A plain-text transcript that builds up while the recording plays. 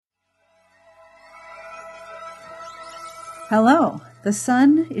Hello. The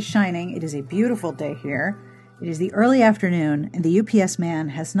sun is shining. It is a beautiful day here. It is the early afternoon, and the UPS man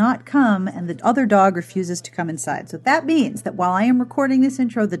has not come, and the other dog refuses to come inside. So that means that while I am recording this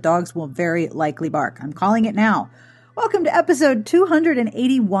intro, the dogs will very likely bark. I'm calling it now. Welcome to episode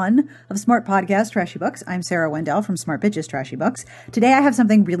 281 of Smart Podcast Trashy Books. I'm Sarah Wendell from Smart Bitches Trashy Books. Today I have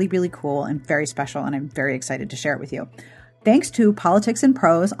something really, really cool and very special, and I'm very excited to share it with you. Thanks to Politics and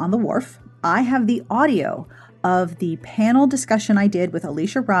Prose on the Wharf, I have the audio of the panel discussion I did with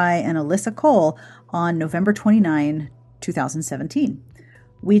Alisha and Alyssa Cole on November 29, 2017.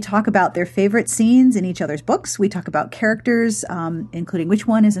 We talk about their favorite scenes in each other's books. We talk about characters, including which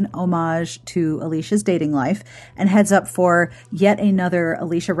one is an homage to Alisha's dating life, and heads up for yet another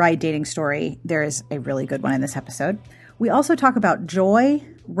Alisha Rai dating story. There is a really good one in this episode. We also talk about joy,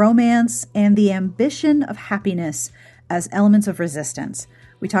 romance, and the ambition of happiness as elements of resistance.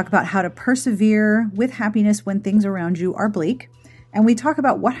 We talk about how to persevere with happiness when things around you are bleak. And we talk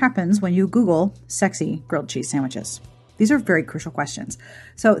about what happens when you Google sexy grilled cheese sandwiches. These are very crucial questions.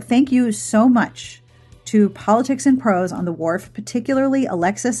 So thank you so much to Politics and Prose on the Wharf, particularly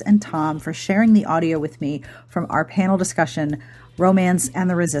Alexis and Tom, for sharing the audio with me from our panel discussion, Romance and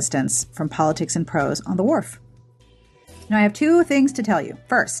the Resistance, from Politics and Prose on the Wharf. Now, I have two things to tell you.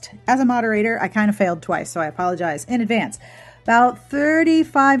 First, as a moderator, I kind of failed twice, so I apologize in advance. About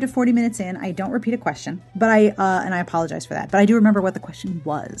 35 to 40 minutes in, I don't repeat a question, but I apologize for that. But I do remember what the question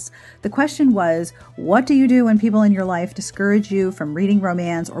was. The question was, what do you do when people in your life discourage you from reading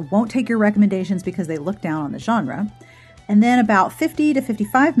romance or won't take your recommendations because they look down on the genre? And then about 50 to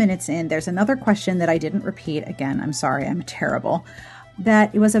 55 minutes in, there's another question that I didn't repeat. Again, I'm sorry, I'm terrible.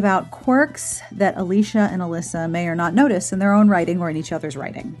 That it was about quirks that Alisha and Alyssa may or not notice in their own writing or in each other's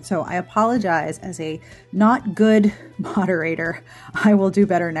writing. So I apologize as a not good moderator. I will do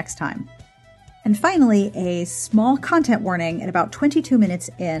better next time. And finally, a small content warning. At about 22 minutes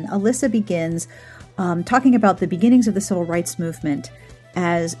in, Alyssa begins talking about the beginnings of the civil rights movement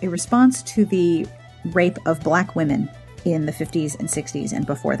as a response to the rape of Black women in the 50s and 60s and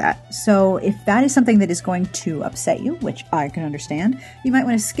before that. So if that is something that is going to upset you, which I can understand, you might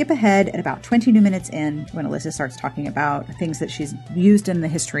want to skip ahead at about 22 minutes in when Alyssa starts talking about things that she's used in the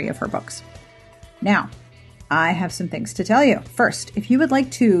history of her books. Now, I have some things to tell you. First, if you would like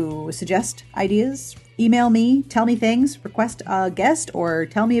to suggest ideas, email me, tell me things, request a guest, or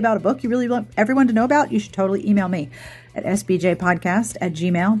tell me about a book you really want everyone to know about, you should totally email me at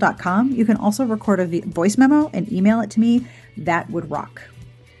sbjpodcast@gmail.com. You can also record a voice memo and email it to me. That would rock.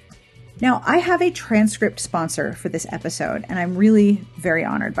 Now, I have a transcript sponsor for this episode, and I'm really very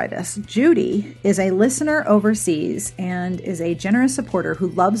honored by this. Judy is a listener overseas and is a generous supporter who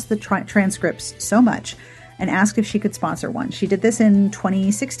loves the transcripts so much and asked if she could sponsor one. She did this in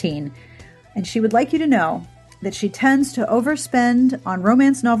 2016, and she would like you to know that she tends to overspend on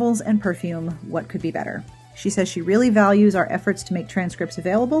romance novels and perfume. What could be better? She says she really values our efforts to make transcripts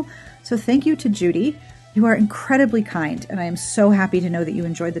available. So thank you to Judy. You are incredibly kind, and I am so happy to know that you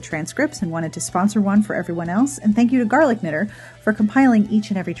enjoyed the transcripts and wanted to sponsor one for everyone else. And thank you to Garlic Knitter for compiling each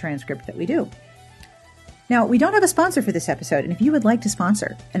and every transcript that we do. Now, we don't have a sponsor for this episode, and if you would like to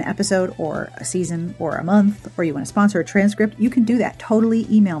sponsor an episode or a season or a month, or you want to sponsor a transcript, you can do that. Totally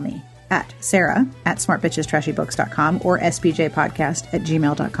email me at sarah@smartbitchestrashybooks.com or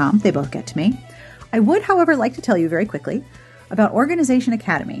sbjpodcast@gmail.com. They both get to me. I would, however, like to tell you very quickly about Organization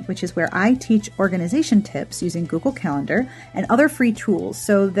Academy, which is where I teach organization tips using Google Calendar and other free tools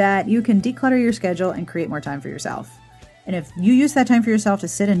so that you can declutter your schedule and create more time for yourself. And if you use that time for yourself to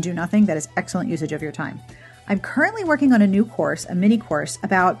sit and do nothing, that is excellent usage of your time. I'm currently working on a new course, a mini course,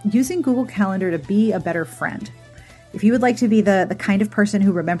 about using Google Calendar to be a better friend. If you would like to be the kind of person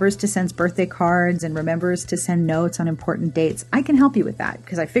who remembers to send birthday cards and remembers to send notes on important dates, I can help you with that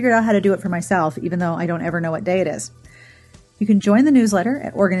because I figured out how to do it for myself, even though I don't ever know what day it is. You can join the newsletter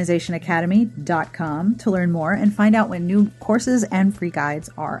at organizationacademy.com to learn more and find out when new courses and free guides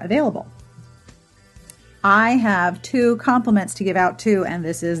are available. I have two compliments to give out too, and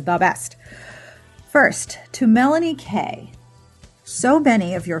this is the best. First, to Melanie K. So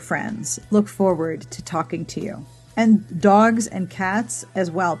many of your friends look forward to talking to you. And dogs and cats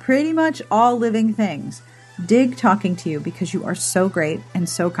as well. Pretty much all living things dig talking to you because you are so great and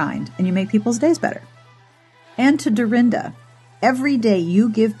so kind, and you make people's days better. And to Dorinda, every day you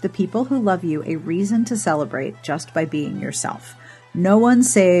give the people who love you a reason to celebrate just by being yourself. No one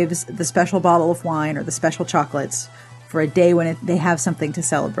saves the special bottle of wine or the special chocolates for a day when they have something to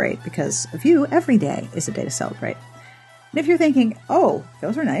celebrate. Because of you, every day is a day to celebrate. And if you're thinking, oh,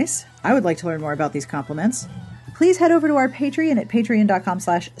 those are nice, I would like to learn more about these compliments, please head over to our Patreon at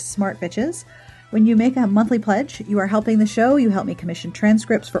patreon.com/smartbitches. When you make a monthly pledge, you are helping the show, you help me commission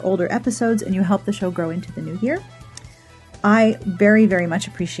transcripts for older episodes, and you help the show grow into the new year. I very, very much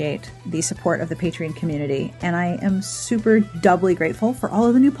appreciate the support of the Patreon community, and I am super doubly grateful for all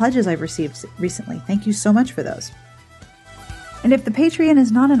of the new pledges I've received recently. Thank you so much for those. And if the Patreon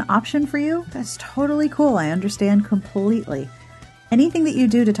is not an option for you, that's totally cool. I understand completely. Anything that you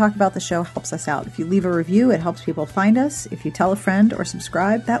do to talk about the show helps us out. If you leave a review, it helps people find us. If you tell a friend or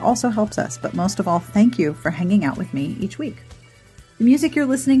subscribe, that also helps us. But most of all, thank you for hanging out with me each week. The music you're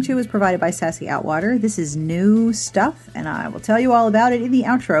listening to is provided by Sassy Outwater. This is new stuff, and I will tell you all about it in the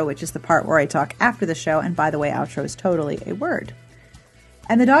outro, which is the part where I talk after the show. And by the way, outro is totally a word.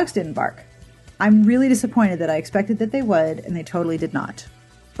 And the dogs didn't bark. I'm really disappointed that I expected that they would, and they totally did not.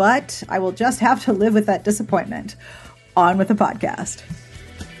 But I will just have to live with that disappointment. On with the podcast.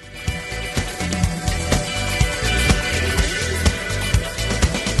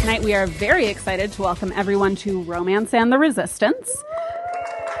 Tonight we are very excited to welcome everyone to Romance and the Resistance.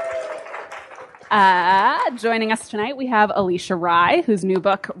 Joining us tonight we have Alisha Rye, whose new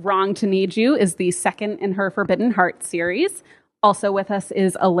book, Wrong to Need You, is the second in her Forbidden Heart series. Also with us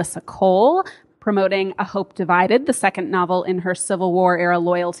is Alyssa Cole, promoting A Hope Divided, the second novel in her Civil War-era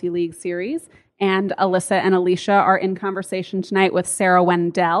Loyalty League series. And Alyssa and Alisha are in conversation tonight with Sarah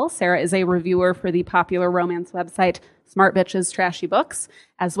Wendell. Sarah is a reviewer for the popular romance website Smart Bitches Trashy Books,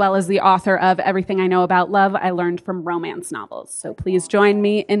 as well as the author of Everything I Know About Love I Learned from Romance Novels. So please join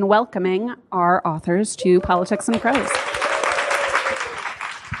me in welcoming our authors to Politics and Prose.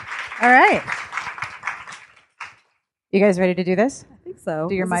 All right. You guys ready to do this? I think so.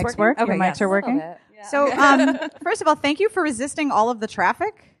 Do your mics work? Okay, your mics are working? Yeah. So, first of all, thank you for resisting all of the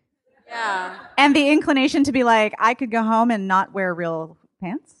traffic. Yeah. And the inclination to be like, I could go home and not wear real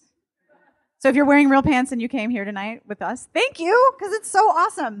pants. So if you're wearing real pants and you came here tonight with us, thank you, because it's so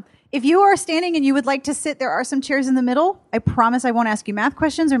awesome. If you are standing and you would like to sit, there are some chairs in the middle. I promise I won't ask you math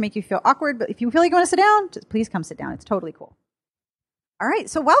questions or make you feel awkward, but if you feel like you want to sit down, just please come sit down. It's totally cool. All right,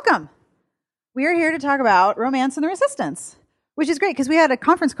 so welcome. We are here to talk about Romance and the Resistance, which is great because we had a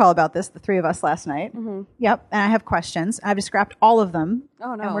conference call about this, the three of us last night. Mm-hmm. Yep, and I have questions. I've just scrapped all of them.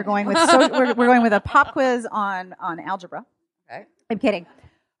 Oh no! And we're going with we're going with a pop quiz on algebra. Okay. I'm kidding.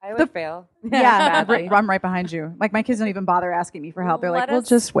 I would fail. Yeah, I'm right behind you. Like my kids don't even bother asking me for help. They're like, "We'll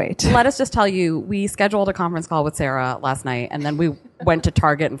just wait." Let us just tell you, we scheduled a conference call with Sarah last night, and then we went to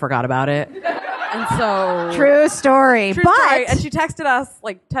Target and forgot about it. And so True story. And she texted us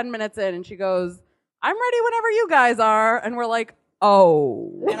like 10 minutes in, and she goes, "I'm ready whenever you guys are." And we're like,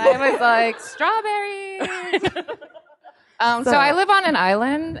 "Oh." And I was like, strawberries. So I live on an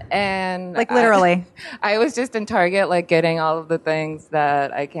island, and like literally, I was just in Target, like getting all of the things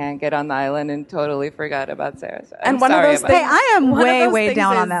that I can't get on the island, and totally forgot about Sarah. So and one of those things, hey, I am way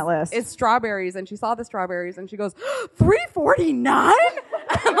down on that list. It's strawberries, and she saw the strawberries, and she goes, $3.49,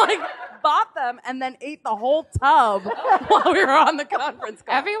 and like bought them, and then ate the whole tub while we were on the conference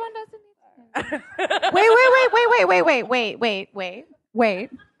call. Everyone doesn't need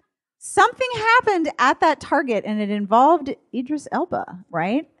Wait. Something happened at that Target, and it involved Idris Elba,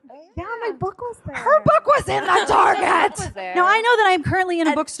 right? Yeah, my book was there. Her book was in the Target! there. Now, I know that I'm currently in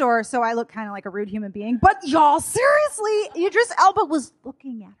a bookstore, so I look kind of like a rude human being, but y'all, seriously, Idris Elba was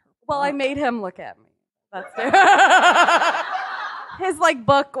looking at her. Well, I made him look at me. That's his like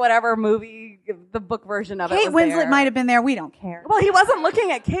book, whatever movie, the book version of it. Kate Winslet might have been there. We don't care. Well, he wasn't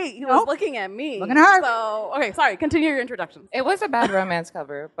looking at Kate. He was looking at me. Looking at her. So, okay, sorry. Continue your introduction. It was a bad romance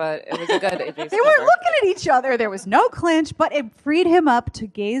cover, but it was a good Idris They weren't looking at each other. There was no clinch, but it freed him up to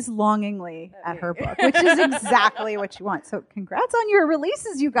gaze longingly at her book, which is exactly what you want. So congrats on your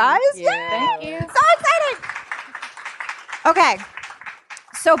releases, you guys. Thank you. So exciting. Okay.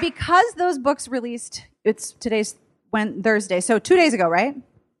 So because those books released, today's Thursday, so 2 days ago, right?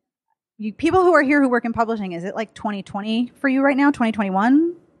 People who are here who work in publishing, is it like 2020 for you right now?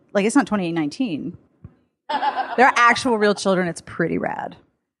 2021? Like it's not 2019. They're actual real children. It's pretty rad.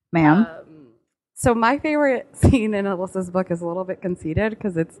 Ma'am? So my favorite scene in Alyssa's book is a little bit conceited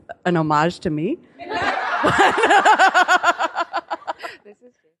because it's an homage to me.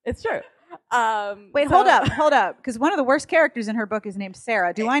 It's true. Wait, hold up. Because one of the worst characters in her book is named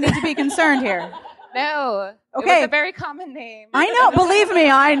Sarah. Do I need to be concerned here? No. Okay. It was a very common name. I know. Believe me,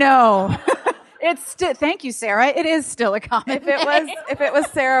 I know. Thank you, Sarah. It is still a common If it was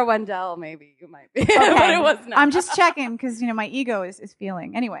Sarah Wendell, maybe you might be. Okay. But it was not. I'm just checking because, my ego is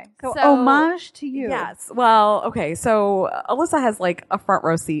feeling. Anyway, so homage to you. Yes. Well, okay. So Alyssa has like a front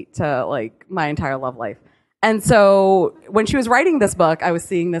row seat to like my entire love life. And so when she was writing this book, I was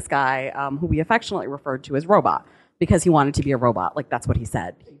seeing this guy who we affectionately referred to as Robot, because he wanted to be a robot. Like, that's what he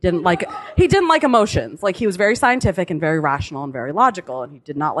said. He didn't like emotions. Like, he was very scientific and very rational and very logical, and he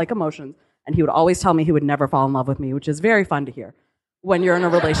did not like emotions. And he would always tell me he would never fall in love with me, which is very fun to hear when you're in a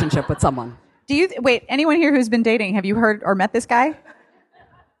relationship with someone. Wait, anyone here who's been dating, have you heard or met this guy?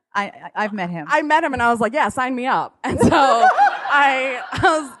 I've met him. I met him and I was like, yeah, sign me up. And so I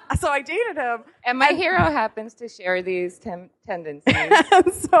dated him. And my hero happens to share these tendencies.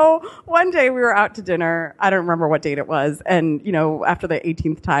 And so one day we were out to dinner. I don't remember what date it was. And, after the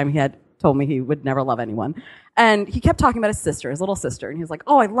 18th time, he had told me he would never love anyone. And he kept talking about his sister, his little sister. And he was like,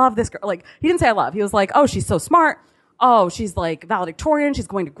 oh, I love this girl. Like, he didn't say I love. He was like, oh, she's so smart. Oh, she's like valedictorian. She's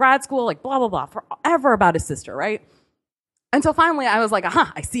going to grad school, like blah, blah, blah, forever about his sister, right? And so finally I was like,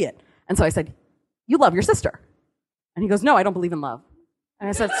 aha, I see it. And so I said, you love your sister. And he goes, no, I don't believe in love. And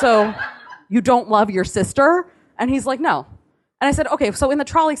I said, so you don't love your sister? And he's like, no. And I said, okay, so in the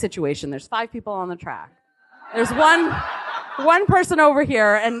trolley situation, there's 5 people on the track. There's one person over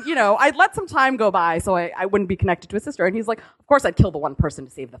here, and, I'd let some time go by so I wouldn't be connected to his sister. And he's like, of course I'd kill the one person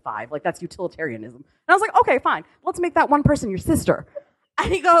to save the 5. Like, that's utilitarianism. And I was like, okay, fine. Let's make that one person your sister.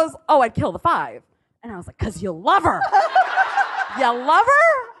 And he goes, oh, I'd kill the 5. And I was like, because you love her. You love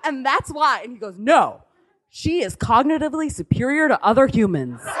her? And that's why. And he goes, no. She is cognitively superior to other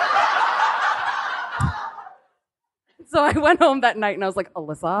humans. So I went home that night and I was like,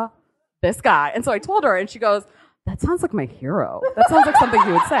 Alyssa, this guy. And so I told her and she goes, that sounds like my hero. That sounds like something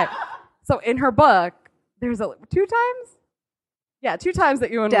he would say. So in her book, there's 2 times? Yeah, 2 times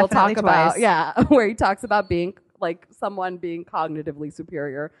that you and Will talk about. Yeah, where he talks about being like someone being cognitively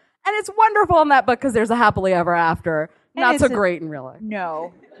superior. And it's wonderful in that book because there's a happily ever after. Not so great in real life.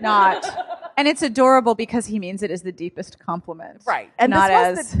 No, not. And it's adorable because he means it as the deepest compliment. Right. And not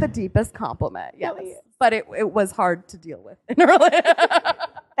this was the deepest compliment. Yes. Really? But it was hard to deal with in a relationship.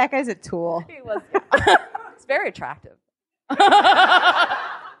 That guy's a tool. He was. It's very attractive.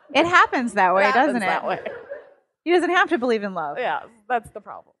 It happens that way, doesn't it? That way. He doesn't have to believe in love. Yeah, that's the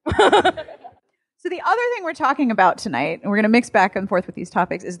problem. So the other thing we're talking about tonight, and we're going to mix back and forth with these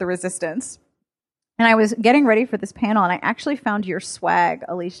topics, is the resistance. And I was getting ready for this panel, and I actually found your swag,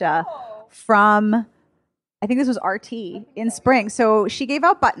 Alisha, from, I think this was RT in spring. So she gave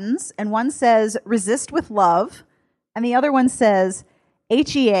out buttons, and one says, resist with love, and the other one says,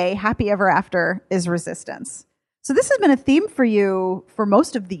 HEA, happy ever after, is resistance. So this has been a theme for you for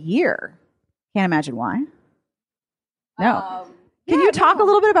most of the year. Can't imagine why. No. Can you talk a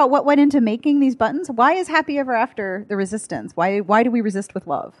little bit about what went into making these buttons? Why is happy ever after the resistance? Why do we resist with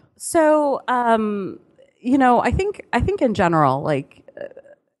love? So, I think in general, like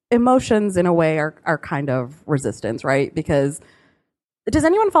emotions in a way are kind of resistance, right? Because does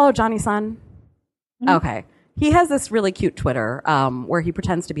anyone follow Johnny Sun? Mm-hmm. Okay. He has this really cute Twitter where he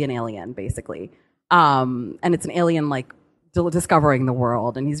pretends to be an alien, basically. And it's an alien like discovering the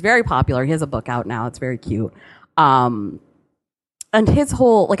world. And he's very popular. He has a book out now. It's very cute. And his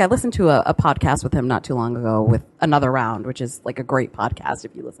whole, like, I listened to a podcast with him not too long ago with Another Round, which is like a great podcast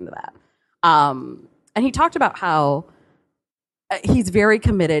if you listen to that. And he talked about how he's very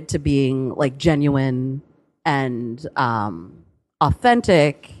committed to being like genuine and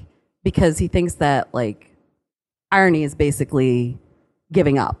authentic because he thinks that like irony is basically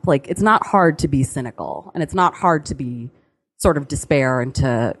giving up. Like, it's not hard to be cynical and it's not hard to be sort of despair and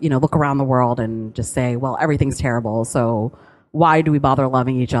to, look around the world and just say, well, everything's terrible. So why do we bother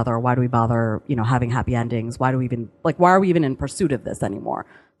loving each other? Why do we bother, having happy endings? Why are we even in pursuit of this anymore?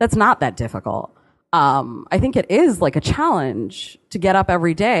 That's not that difficult. I think it is like a challenge to get up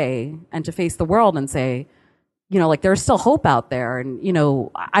every day and to face the world and say, there's still hope out there. And,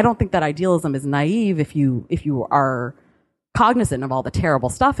 I don't think that idealism is naive if you are cognizant of all the terrible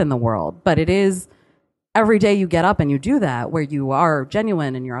stuff in the world, but it is every day you get up and you do that where you are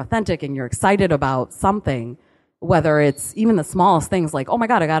genuine and you're authentic and you're excited about something. Whether it's even the smallest things like, oh my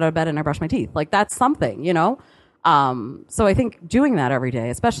God, I got out of bed and I brushed my teeth. Like, that's something, So I think doing that every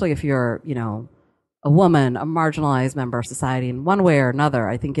day, especially if you're, a woman, a marginalized member of society in one way or another,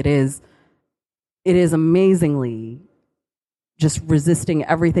 I think it is amazingly just resisting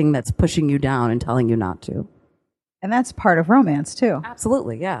everything that's pushing you down and telling you not to. And that's part of romance too.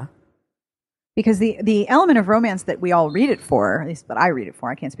 Absolutely, yeah. Because the element of romance that we all read it for, at least that I read it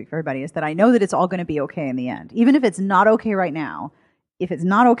for, I can't speak for everybody, is that I know that it's all going to be okay in the end. Even if it's not okay right now, if it's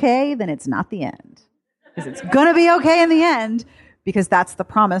not okay, then it's not the end. Because it's going to be okay in the end, because that's the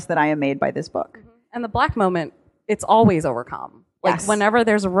promise that I am made by this book. And the black moment, it's always overcome. Like, yes. Whenever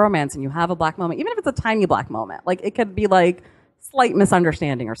there's a romance and you have a black moment, even if it's a tiny black moment, like it could be like slight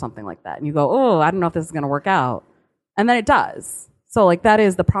misunderstanding or something like that. And you go, oh, I don't know if this is going to work out. And then it does. So, like, that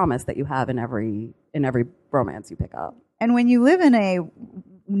is the promise that you have in every in every romance you pick up. And when you live in a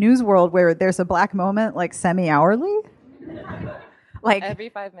news world where there's a black moment like semi-hourly, like Every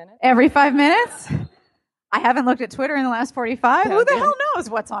 5 minutes. every 5 minutes, I haven't looked at Twitter in the last 45. Who the hell knows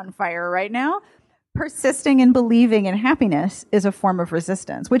what's on fire right now? Persisting and believing in happiness is a form of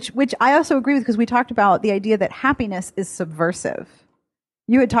resistance, which I also agree with, because we talked about the idea that happiness is subversive.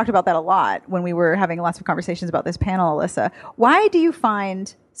 You had talked about that a lot when we were having lots of conversations about this panel, Alyssa. Why do you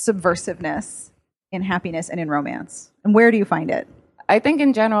find subversiveness in happiness and in romance? And where do you find it? I think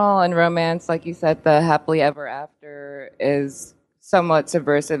in general in romance, like you said, the happily ever after is somewhat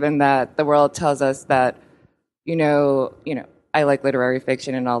subversive in that the world tells us that, I like literary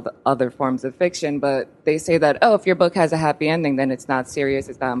fiction and all the other forms of fiction, but they say that, oh, if your book has a happy ending, then it's not serious,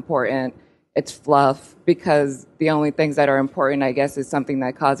 it's not important, it's fluff, because the only things that are important, I guess, is something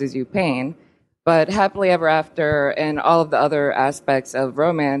that causes you pain. But happily ever after and all of the other aspects of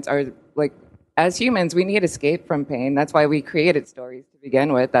romance are like, as humans, we need escape from pain. That's why we created stories to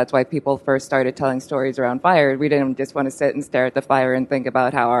begin with. That's why people first started telling stories around fire. We didn't just want to sit and stare at the fire and think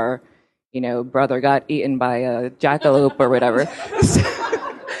about how our brother got eaten by a jackalope or whatever.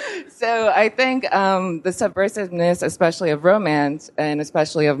 So I think the subversiveness, especially of romance, and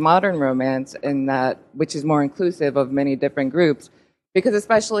especially of modern romance, in that, which is more inclusive of many different groups, because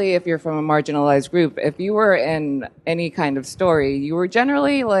especially if you're from a marginalized group, if you were in any kind of story, you were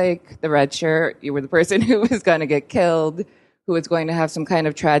generally like the red shirt. You were the person who was going to get killed, who was going to have some kind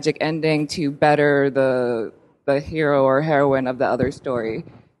of tragic ending to better the hero or heroine of the other story.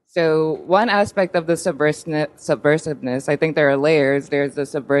 So one aspect of the subversiveness, I think there are layers. There's the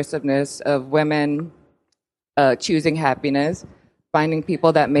subversiveness of women choosing happiness, finding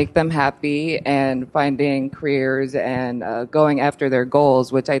people that make them happy, and finding careers and going after their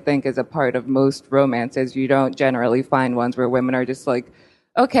goals, which I think is a part of most romances. You don't generally find ones where women are just like,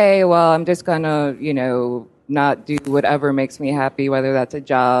 okay, well, I'm just gonna, not do whatever makes me happy, whether that's a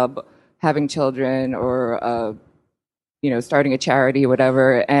job, having children, or starting a charity,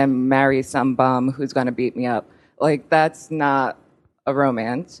 whatever, and marry some bum who's going to beat me up. Like, that's not a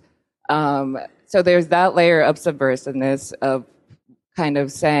romance. So there's that layer of subversiveness of kind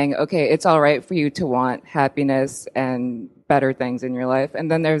of saying, okay, it's all right for you to want happiness and better things in your life. And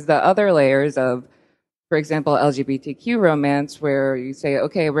then there's the other layers of, for example, LGBTQ romance, where you say,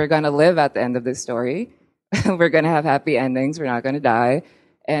 okay, we're going to live at the end of this story. We're going to have happy endings. We're not going to die.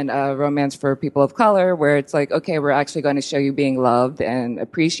 And romance for people of color, where it's like, okay, we're actually going to show you being loved and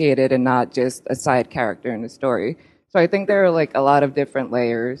appreciated and not just a side character in the story. So I think there are like a lot of different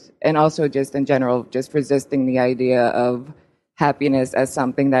layers, and also just in general, just resisting the idea of happiness as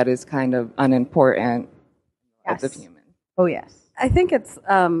something that is kind of unimportant as a human. Oh, yes. I think it's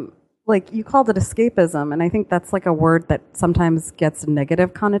like you called it escapism, and I think that's like a word that sometimes gets a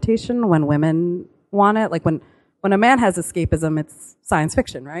negative connotation when women want it. Like when a man has escapism, it's science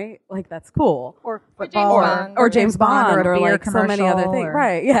fiction, right? Like, that's cool. Or football, or James Bond, or like so many other things. Or,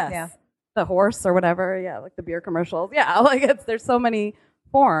 right, yes. Yeah. The horse or whatever, yeah, like the beer commercials. Yeah, like there's so many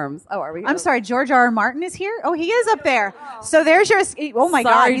forms. Oh, are we? I'm sorry, George R.R. Martin is here? Oh, he is up there. So there's your, oh my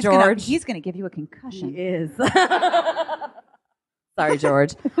Sorry, God, George. He's gonna give you a concussion. He is. Sorry,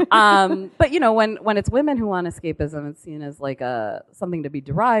 George. But when it's women who want escapism, it's seen as like something to be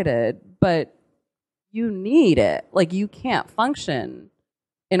derided, but you need it. Like, you can't function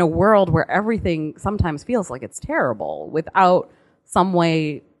in a world where everything sometimes feels like it's terrible without some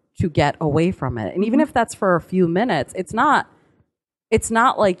way to get away from it. And even if that's for a few minutes, it's not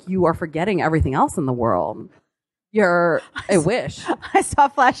like you are forgetting everything else in the world. I wish. I saw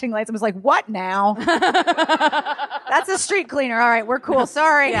flashing lights and was like, what now? That's a street cleaner. All right, we're cool.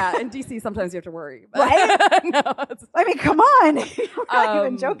 Sorry. Yeah, in DC sometimes you have to worry. Right? No, I mean, come on. You're not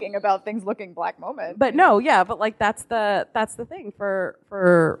even joking about things looking black moment. But no, yeah, but like that's the thing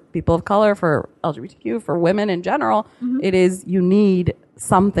for people of color, for LGBTQ, for women in general. It is, you need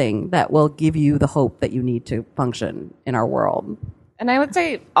something that will give you the hope that you need to function in our world. And I would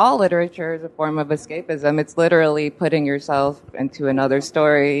say all literature is a form of escapism. It's literally putting yourself into another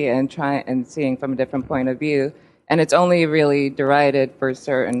story and seeing from a different point of view. And it's only really derided for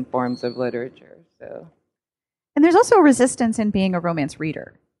certain forms of literature. So, and there's also a resistance in being a romance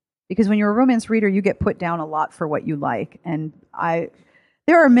reader, because when you're a romance reader, you get put down a lot for what you like. And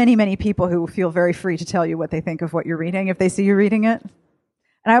there are many, many people who feel very free to tell you what they think of what you're reading if they see you reading it.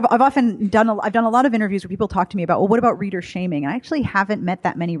 And I've often done a lot of interviews where people talk to me about, well, what about reader shaming? And I actually haven't met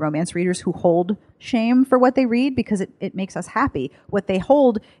that many romance readers who hold shame for what they read, because it makes us happy. What they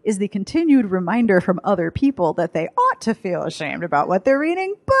hold is the continued reminder from other people that they ought to feel ashamed about what they're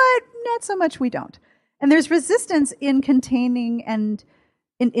reading, but not so much we don't. And there's resistance in containing and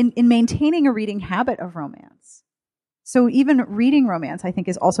in maintaining a reading habit of romance. So even reading romance, I think,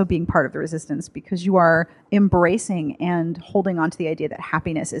 is also being part of the resistance, because you are embracing and holding on to the idea that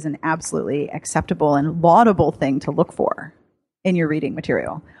happiness is an absolutely acceptable and laudable thing to look for in your reading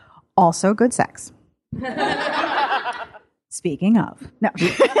material. Also, good sex. Speaking of. No.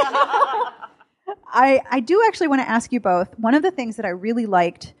 I do actually want to ask you both. One of the things that I really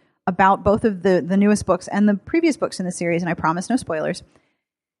liked about both of the newest books and the previous books in the series, and I promise no spoilers,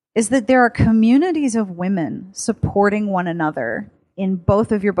 is that there are communities of women supporting one another in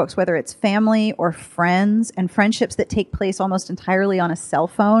both of your books, whether it's family or friends, and friendships that take place almost entirely on a cell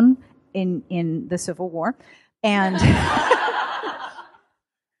phone in the Civil War. And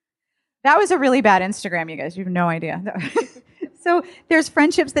that was a really bad Instagram, you guys. You have no idea. So there's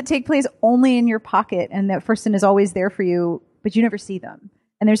friendships that take place only in your pocket, and that person is always there for you, but you never see them.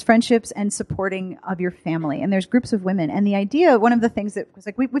 And there's friendships and supporting of your family. And there's groups of women. And the idea, one of the things that was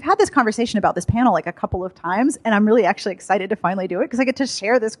like, we've had this conversation about this panel like a couple of times, and I'm really actually excited to finally do it because I get to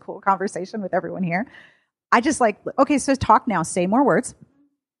share this cool conversation with everyone here. I just like, okay, so talk now, say more words.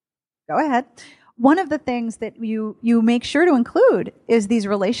 Go ahead. One of the things that you make sure to include is these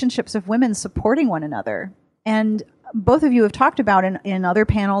relationships of women supporting one another. And both of you have talked about in other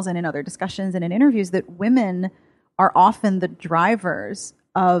panels and in other discussions and in interviews that women are often the drivers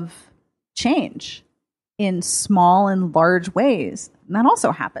of change in small and large ways. And that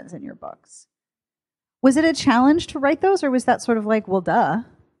also happens in your books. Was it a challenge to write those, or was that sort of like, well, duh?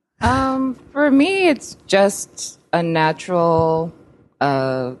 For me, it's just a natural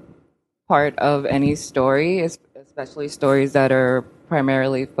part of any story, especially stories that are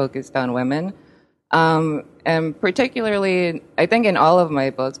primarily focused on women. And particularly, I think in all of my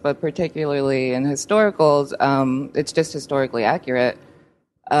books, but particularly in historicals, it's just historically accurate.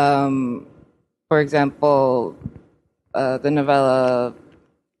 For example, the novella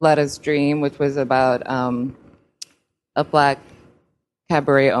Let Us Dream, which was about a black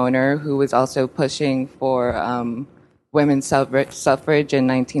cabaret owner who was also pushing for women's suffrage in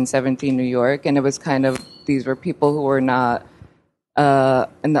 1917 New York. And it was kind of, these were people who were not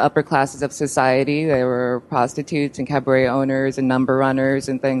in the upper classes of society. They were prostitutes and cabaret owners and number runners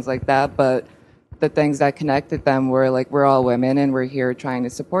and things like that. But the things that connected them were like, we're all women and we're here trying to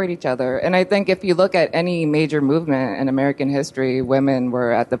support each other. And I think if you look at any major movement in American history, women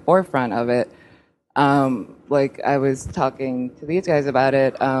were at the forefront of it. Like I was talking to these guys about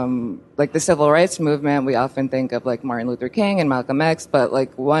it, like the civil rights movement, we often think of like Martin Luther King and Malcolm X, but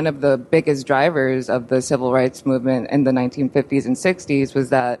like one of the biggest drivers of the civil rights movement in the 1950s and 60s was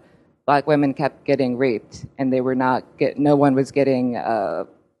that black women kept getting raped and they were no one was getting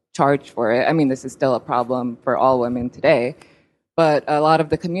charged for it. I mean, this is still a problem for all women today, but a lot of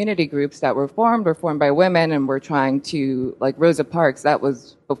the community groups that were formed by women, and were trying to, like Rosa Parks, that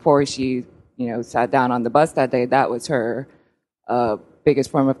was before she, sat down on the bus that day. That was her biggest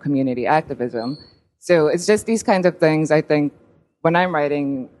form of community activism. So it's just these kinds of things. I think when I'm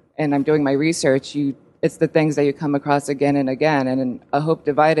writing and I'm doing my research, it's the things that you come across again and again. And in A Hope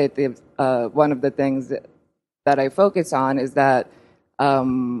Divided, one of the things that I focus on is that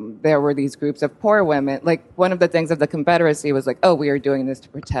there were these groups of poor women. Like one of the things of the Confederacy was like, oh, we are doing this to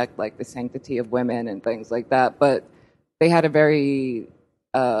protect like the sanctity of women and things like that. But they had a very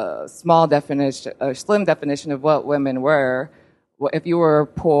small definition, or slim definition of what women were. If you were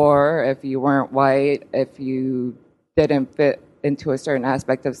poor, if you weren't white, if you didn't fit into a certain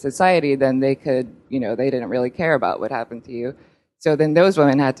aspect of society, then they could, they didn't really care about what happened to you. So then those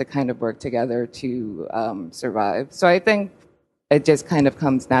women had to kind of work together to survive. So I think it just kind of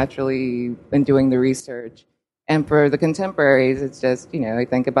comes naturally in doing the research. And for the contemporaries, it's just, I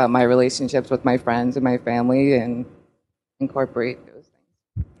think about my relationships with my friends and my family and incorporate those things.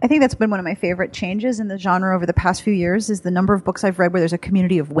 I think that's been one of my favorite changes in the genre over the past few years, is the number of books I've read where there's a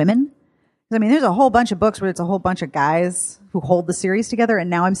community of women. I mean, there's a whole bunch of books where it's a whole bunch of guys who hold the series together, and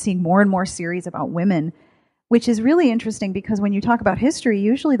now I'm seeing more and more series about women, which is really interesting because when you talk about history,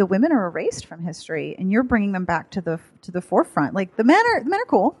 usually the women are erased from history, and you're bringing them back to the forefront. Like the men are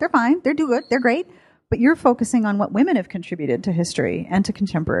cool, they're fine, they're good, they're great, but you're focusing on what women have contributed to history and to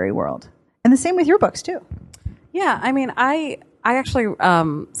contemporary world, and the same with your books too. Yeah, I mean, I actually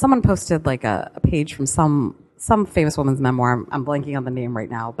someone posted like a page from some famous woman's memoir. I'm blanking on the name right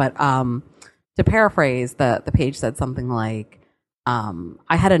now, but to paraphrase, the page said something like,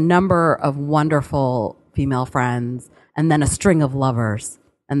 I had a number of wonderful female friends and then a string of lovers,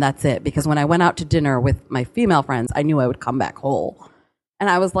 and that's it. Because when I went out to dinner with my female friends, I knew I would come back whole. And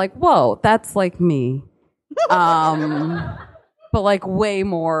I was like, whoa, that's like me. But like way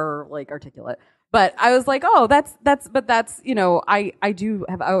more like articulate. But I was like, oh, that's,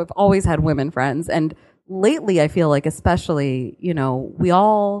 I've always had women friends. And lately I feel like especially, we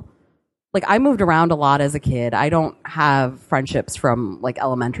all, like I moved around a lot as a kid. I don't have friendships from like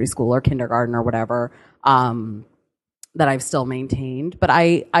elementary school or kindergarten or whatever, that I've still maintained. But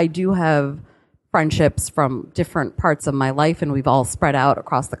I do have friendships from different parts of my life, and we've all spread out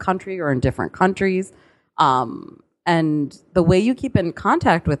across the country or in different countries. And the way you keep in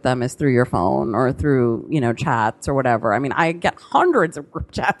contact with them is through your phone or through, chats or whatever. I mean, I get hundreds of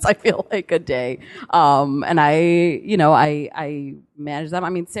group chats, I feel like, a day. And I manage them. I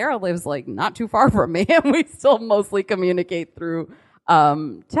mean, Sarah lives like not too far from me, and we still mostly communicate through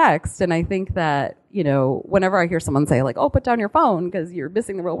text. And I think that, whenever I hear someone say like, oh, put down your phone because you're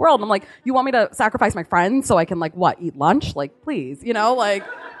missing the real world. And I'm like, you want me to sacrifice my friends so I can like, eat lunch? Like, please,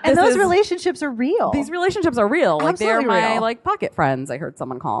 And those relationships are real. These relationships are real. Like Absolutely they're my real. like pocket friends. I heard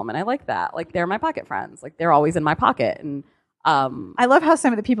someone call them, and I like that. Like they're my pocket friends. Like they're always in my pocket. And I love how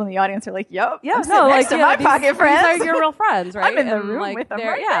some of the people in the audience are like, "Yep, yeah, I'm sitting next to my pocket friends. These are your real friends, right? I'm in the And, room like, with them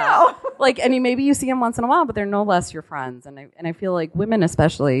they're- right yeah. now." Like, and maybe you see them once in a while, but they're no less your friends. And I feel like women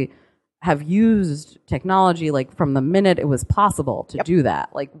especially have used technology like from the minute it was possible to do that.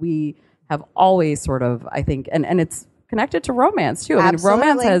 Like we have always sort of, I think, and it's connected to romance too. I mean,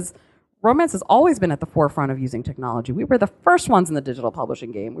 Absolutely. romance has always been at the forefront of using technology. We were the first ones in the digital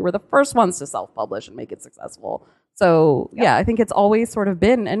publishing game. We were the first ones to self-publish and make it successful. So yeah, I think it's always sort of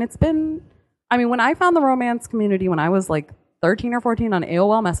been, and it's been, I mean, when I found the romance community when I was like 13 or 14 on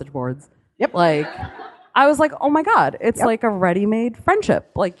AOL message boards, like I was like, oh my God, it's like a ready-made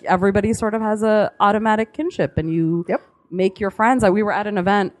friendship. Like everybody sort of has a automatic kinship, and you make your friends. We were at an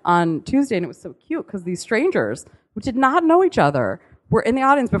event on Tuesday, and it was so cute because these strangers who did not know each other were in the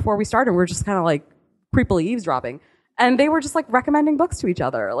audience before we started. We were just kind of like creepily eavesdropping. And they were just like recommending books to each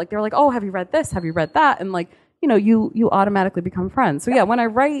other. Like they were like, oh, have you read this? Have you read that? And like, you automatically become friends. So yeah, when I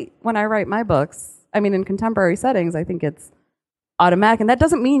write my books, I mean, in contemporary settings, I think it's automatic. And that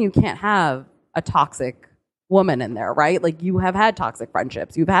doesn't mean you can't have a toxic woman in there, right? Like you have had toxic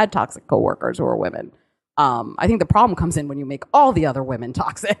friendships. You've had toxic coworkers who are women. I think the problem comes in when you make all the other women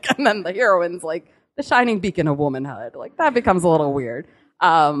toxic, and then the heroine's like the shining beacon of womanhood. Like that becomes a little weird.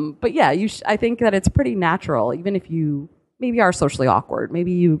 But yeah, I think that it's pretty natural, even if you maybe are socially awkward,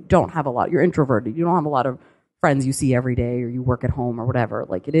 maybe you don't have a lot, you're introverted, you don't have a lot of friends you see every day, or you work at home or whatever.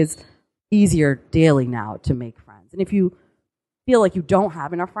 Like it is easier daily now to make friends. And if you feel like you don't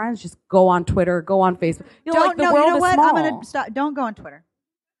have enough friends, just go on Twitter, go on Facebook. The world is small. I'm going to stop. Don't go on Twitter.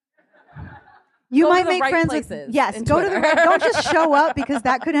 You Go might to the make right friends places with, yes, in go to the Twitter. right, don't just show up because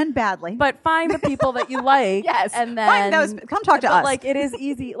that could end badly. But find the people that you like. Yes, and then find those, come talk to but us. Like it is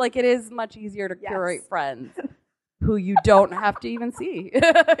easy, like it is much easier to curate friends who you don't have to even see.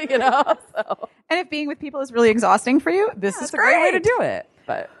 So. And if being with people is really exhausting for you, this is a great way to do it.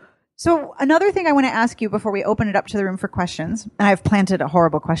 But so another thing I want to ask you before we open it up to the room for questions, and I've planted a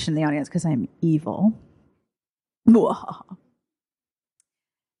horrible question in the audience because I'm evil.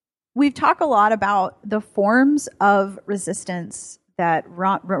 We've talked a lot about the forms of resistance that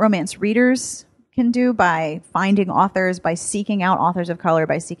romance readers can do by finding authors, by seeking out authors of color,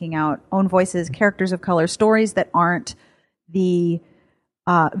 by seeking out own voices, characters of color, stories that aren't the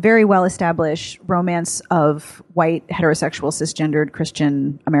very well-established romance of white, heterosexual, cisgendered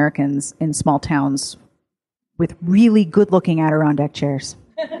Christian Americans in small towns with really good-looking Adirondack chairs.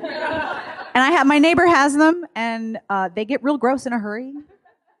 And my neighbor has them, and they get real gross in a hurry.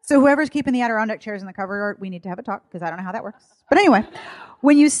 So whoever's keeping the Adirondack chairs in the cover art, we need to have a talk because I don't know how that works. But anyway,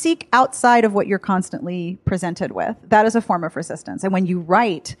 when you seek outside of what you're constantly presented with, that is a form of resistance. And when you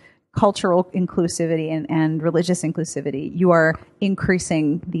write cultural inclusivity and religious inclusivity, you are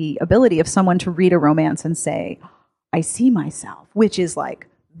increasing the ability of someone to read a romance and say, I see myself, which is like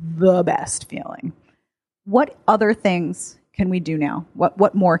the best feeling. What other things can we do now?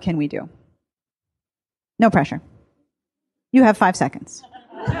 What more can we do? No pressure. You have 5 seconds.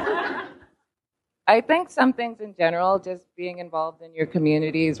 I think some things in general, just being involved in your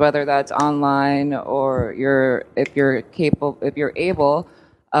communities, whether that's online or if you're able,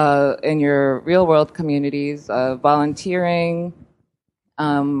 in your real world communities, volunteering,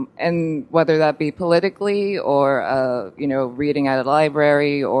 and whether that be politically or reading at a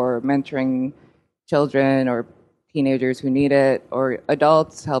library or mentoring children or teenagers who need it, or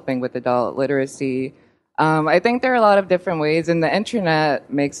adults helping with adult literacy. I think there are a lot of different ways, and the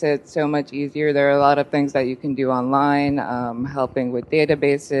internet makes it so much easier. There are a lot of things that you can do online, helping with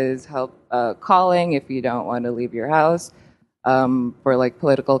databases, calling if you don't want to leave your house, for like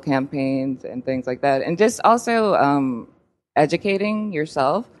political campaigns and things like that. And just also educating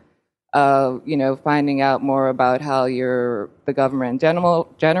yourself. finding out more about how the government in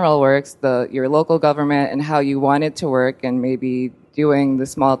general works, your local government, and how you want it to work, and maybe doing the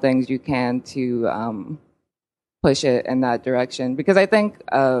small things you can to push it in that direction. Because I think,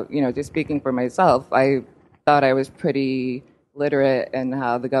 just speaking for myself, I thought I was pretty literate in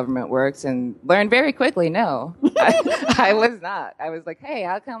how the government works and learned very quickly, no, I was not. I was like, hey,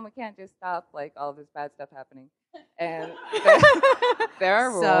 how come we can't just stop like all this bad stuff happening? And there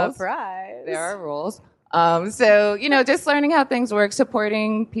are rules. Surprise. There are rules. So, just learning how things work,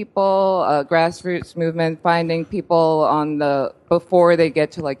 supporting people, grassroots movement, finding people before they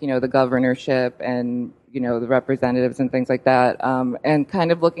get to the governorship and, the representatives and things like that. And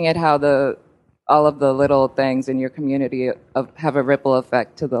kind of looking at how all of the little things in your community have a ripple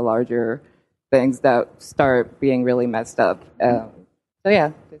effect to the larger things that start being really messed up. So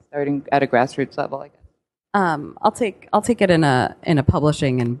yeah, just starting at a grassroots level, I guess. I'll take it in a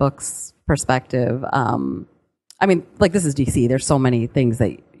publishing and books perspective. This is DC. There's so many things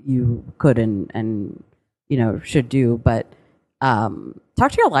that you could and should do, but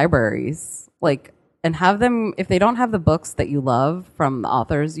talk to your libraries, and have them, if they don't have the books that you love from the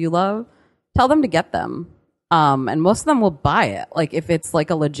authors you love, tell them to get them. And most of them will buy it. If it's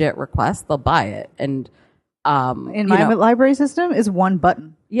a legit request, they'll buy it. And in my library system is one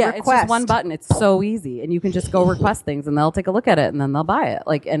button. Yeah, request. It's just one button. It's so easy, and you can just go request things, and they'll take a look at it, and then they'll buy it.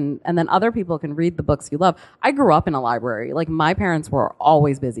 And then other people can read the books you love. I grew up in a library. My parents were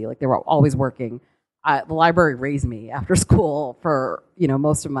always busy. They were always working. The library raised me after school for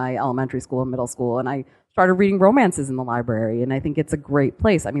most of my elementary school and middle school, and I started reading romances in the library, and I think it's a great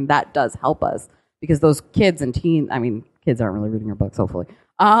place. That does help us because those kids and teens. Kids aren't really reading your books, hopefully.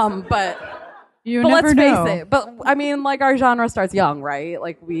 But let's face it. But our genre starts young, right?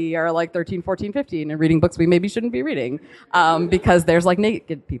 We are 13, 14, 15 and reading books we maybe shouldn't be reading because there's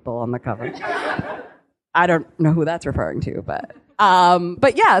naked people on the cover. I don't know who that's referring to, but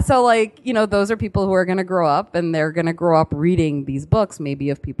yeah. So those are people who are going to grow up, and they're going to grow up reading these books, maybe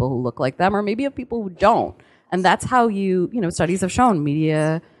of people who look like them, or maybe of people who don't. And that's how studies have shown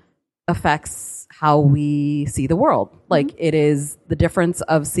media affects how we see the world. It is the difference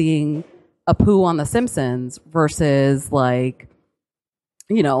of seeing a Pooh on The Simpsons versus the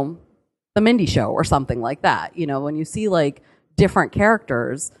Mindy Show or something like that. When you see different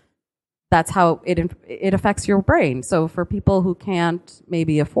characters, that's how it affects your brain. So for people who can't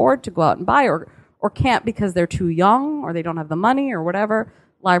maybe afford to go out and buy or can't because they're too young or they don't have the money or whatever,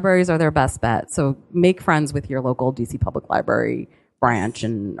 libraries are their best bet. So make friends with your local DC Public Library branch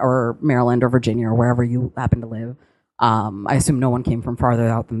or Maryland or Virginia or wherever you happen to live. I assume no one came from farther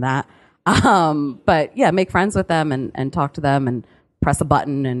out than that. But yeah, make friends with them and talk to them and press a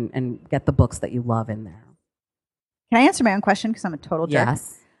button and get the books that you love in there. Can I answer my own question? Because I'm a total jerk.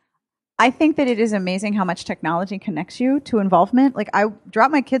 Yes. I think that it is amazing how much technology connects you to involvement. I drop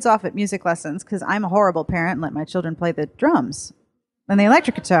my kids off at music lessons because I'm a horrible parent and let my children play the drums and the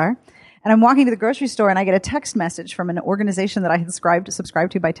electric guitar. And I'm walking to the grocery store and I get a text message from an organization that I had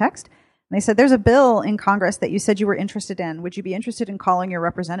subscribed to by text. And they said, there's a bill in Congress that you said you were interested in. Would you be interested in calling your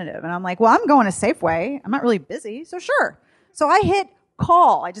representative? And I'm like, well, I'm going to Safeway. I'm not really busy, so sure. So I hit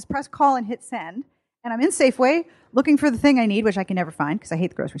call. I just press call and hit send. And I'm in Safeway looking for the thing I need, which I can never find because I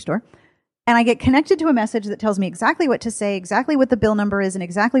hate the grocery store. And I get connected to a message that tells me exactly what to say, exactly what the bill number is, and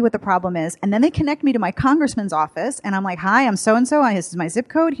exactly what the problem is. And then they connect me to my congressman's office. And I'm like, hi, I'm so-and-so. This is my zip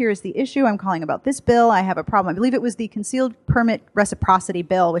code. Here is the issue. I'm calling about this bill. I have a problem. I believe it was the concealed permit reciprocity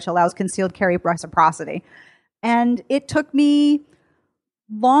bill, which allows concealed carry reciprocity. And it took me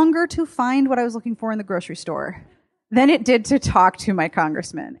longer to find what I was looking for in the grocery store than it did to talk to my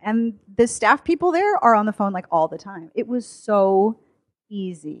congressman. And the staff people there are on the phone all the time. It was so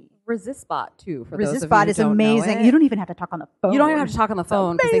easy. ResistBot too. For ResistBot is amazing. You don't even have to talk on the phone. You don't even have to talk on the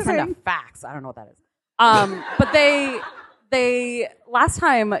phone because they send a fax. I don't know what that is. But they last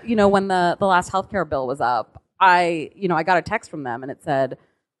time, when the last healthcare bill was up, I got a text from them and it said,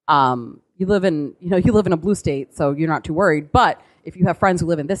 you live in a blue state, so you're not too worried. But if you have friends who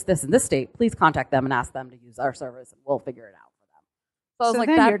live in this, and this state, please contact them and ask them to use our service, and we'll figure it out for them. So I was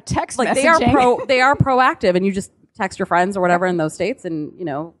then that, you're text messaging. They are proactive, and you just text your friends or whatever in those states and,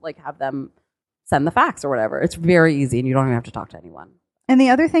 have them send the fax or whatever. It's very easy and you don't even have to talk to anyone. And the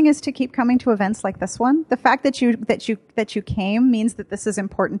other thing is to keep coming to events like this one. The fact that you came means that this is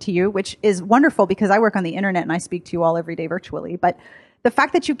important to you, which is wonderful because I work on the internet and I speak to you all every day virtually. But the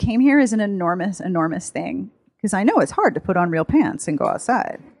fact that you came here is an enormous, enormous thing because I know it's hard to put on real pants and go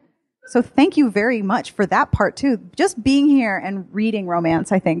outside. So thank you very much for that part, too. Just being here and reading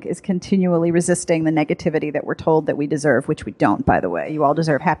romance, I think, is continually resisting the negativity that we're told that we deserve, which we don't, by the way. You all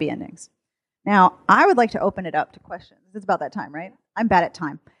deserve happy endings. Now, I would like to open it up to questions. It's about that time, right? I'm bad at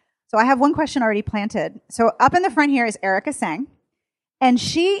time. So I have one question already planted. So up in the front here is Erica Sang, and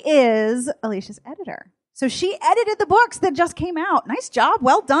she is Alicia's editor. So she edited the books that just came out. Nice job.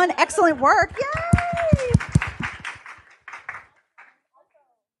 Well done. Excellent work. Yay!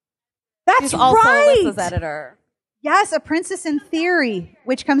 That's She's also right. Alyssa's editor. Yes, A Princess in Theory,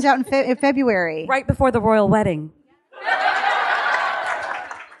 which comes out in February. Right before the royal wedding.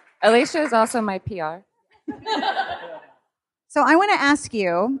 Alicia is also my PR. So I want to ask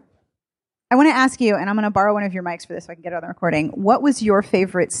you, and I'm going to borrow one of your mics for this so I can get it on the recording. What was your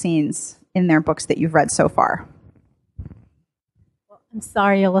favorite scenes in their books that you've read so far? Well, I'm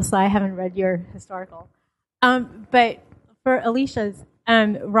sorry, Alyssa, I haven't read your historical. But for Alicia's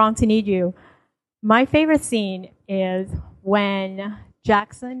Wrong to Need You, my favorite scene is when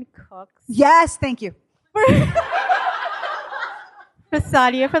Jackson cooks. Yes, thank you. For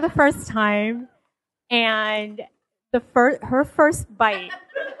Sadia for the first time, and her first bite,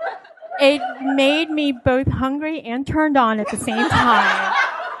 it made me both hungry and turned on at the same time.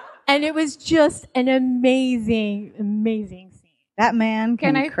 And it was just an amazing, amazing scene. That man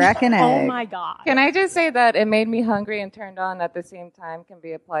can crack an egg. Oh my God. Can I just say that it made me hungry and turned on at the same time can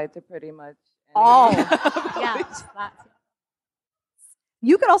be applied to pretty much anything. Yes.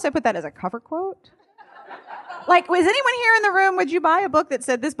 You could also put that as a cover quote. Like, was anyone here in the room, would you buy a book that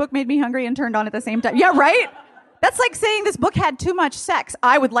said, this book made me hungry and turned on at the same time? Yeah, right? That's like saying this book had too much sex.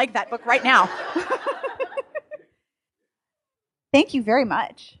 I would like that book right now. Thank you very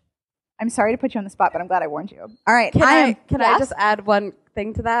much. I'm sorry to put you on the spot, but I'm glad I warned you. All right. Can I just add one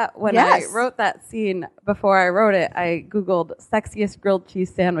thing to that? When I wrote that scene, before I wrote it, I Googled sexiest grilled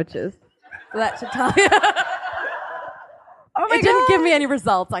cheese sandwiches. So that should tell you. Oh my It didn't give me any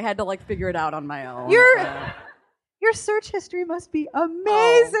results. I had to figure it out on my own. Your search history must be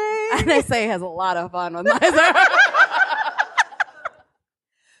amazing. And I say has a lot of fun with my search.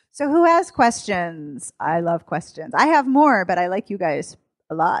 So who has questions? I love questions. I have more, but I like you guys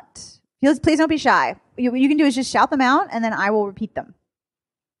a lot. Please don't be shy. What you can do is just shout them out, and then I will repeat them.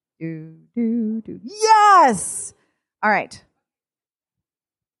 Yes! All right.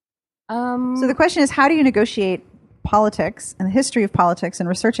 So the question is, how do you negotiate politics and the history of politics and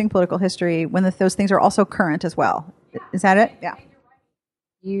researching political history when those things are also current as well? Is that it? Yeah.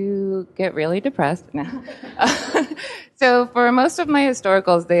 You get really depressed now. So for most of my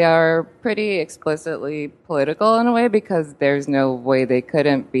historicals, they are pretty explicitly political in a way because there's no way they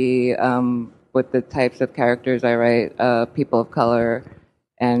couldn't be with the types of characters I write, people of color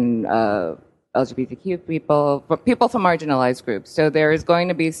and LGBTQ people, but people from marginalized groups. So there is going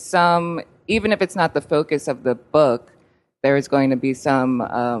to be some, even if it's not the focus of the book, there is going to be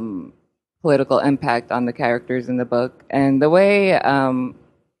some political impact on the characters in the book. And the way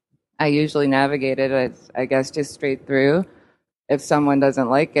I usually navigate it is, I guess, just straight through. If someone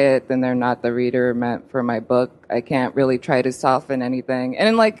doesn't like it, then they're not the reader meant for my book. I can't really try to soften anything.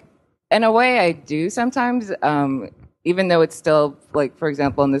 And in a way, I do sometimes, even though it's still, for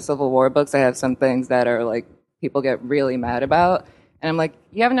example, in the Civil War books, I have some things that are, people get really mad about. And I'm like,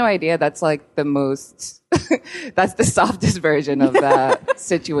 you have no idea. That's, the most, that's the softest version of that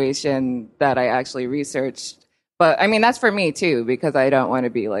situation that I actually researched. But, I mean, that's for me, too, because I don't want to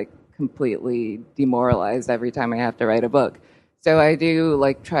be, completely demoralized every time I have to write a book. So I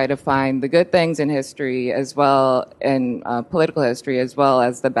do try to find the good things in history as well, and political history as well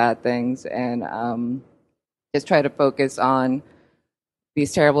as the bad things, and just try to focus on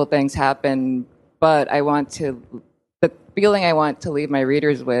these terrible things happen. But the feeling I want to leave my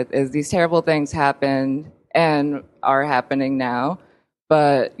readers with is these terrible things happened and are happening now,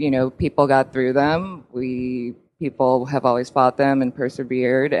 but people got through them. People have always fought them and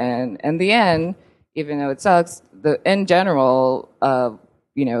persevered, and in the end, even though it sucks, in general,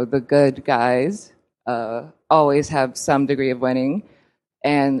 the good guys always have some degree of winning,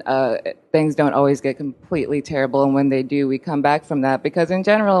 and things don't always get completely terrible. And when they do, we come back from that because, in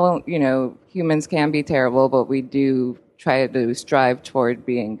general, humans can be terrible, but we do try to strive toward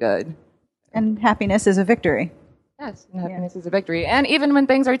being good. And happiness is a victory. Yes, and happiness is a victory. And even when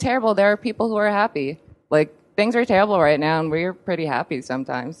things are terrible, there are people who are happy. Things are terrible right now, and we're pretty happy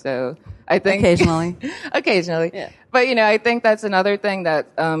sometimes. So I think occasionally. Yeah. But I think that's another thing that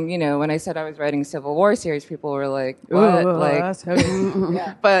when I said I was writing a Civil War series, people were like, "What?" Ooh, that's heavy.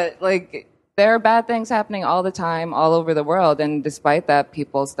 Yeah. But there are bad things happening all the time, all over the world. And despite that,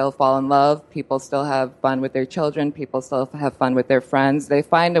 people still fall in love. People still have fun with their children. People still have fun with their friends. They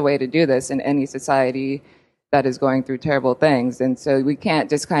find a way to do this in any society that is going through terrible things. And so we can't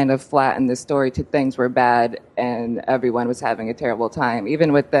just kind of flatten the story to things were bad and everyone was having a terrible time.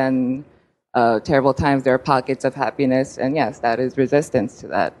 Even within terrible times, there are pockets of happiness. And yes, that is resistance to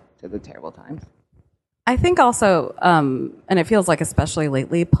that, to the terrible times. I think also, and it feels like especially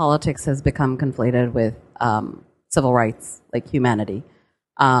lately, politics has become conflated with civil rights, like humanity.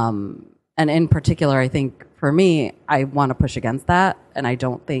 And in particular, I think for me, I want to push against that. And I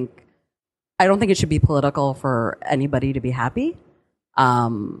don't think it should be political for anybody to be happy.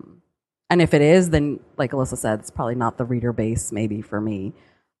 And if it is, then like Alyssa said, it's probably not the reader base maybe for me.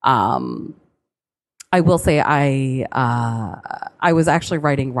 I will say I was actually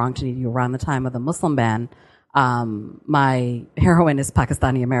writing Wrong to Need You around the time of the Muslim ban. My heroine is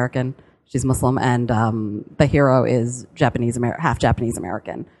Pakistani American. She's Muslim, and the hero is half Japanese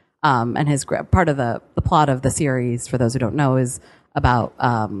American. And his part of the plot of the series, for those who don't know, is about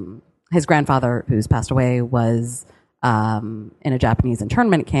his grandfather, who's passed away, was in a Japanese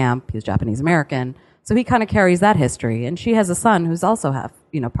internment camp. He was Japanese American, so he kind of carries that history. And she has a son who's also half,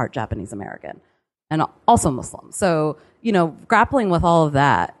 part Japanese American and also Muslim. So, grappling with all of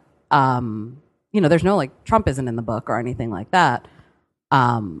that, there's no Trump isn't in the book or anything like that.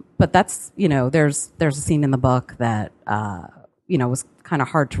 But that's, there's a scene in the book that, was kind of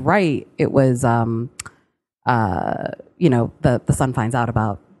hard to write. It was, the son finds out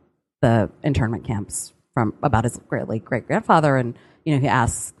about the internment camps about his great grandfather. And, he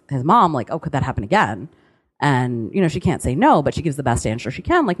asks his mom, could that happen again? And, she can't say no, but she gives the best answer she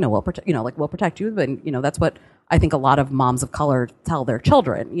can. No, we'll protect, we'll protect you. And, that's what I think a lot of moms of color tell their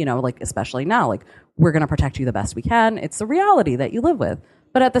children, especially now, we're going to protect you the best we can. It's the reality that you live with.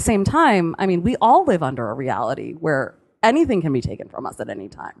 But at the same time, we all live under a reality where anything can be taken from us at any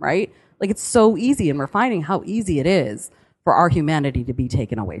time, right? It's so easy, and we're finding how easy it is for our humanity to be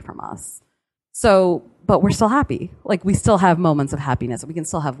taken away from us. So, but we're still happy. We still have moments of happiness, and we can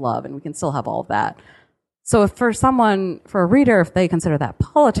still have love, and we can still have all of that. So if for a reader, if they consider that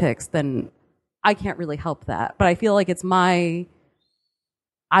politics, then I can't really help that. But I feel like it's I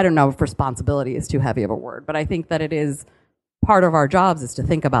don't know if responsibility is too heavy of a word, but I think that it is part of our jobs is to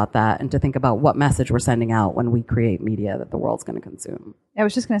think about that and to think about what message we're sending out when we create media that the world's going to consume. I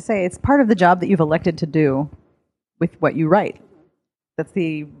was just going to say, it's part of the job that you've elected to do with what you write. That's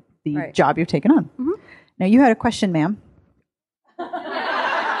the right job you've taken on. Mm-hmm. Now, you had a question, ma'am.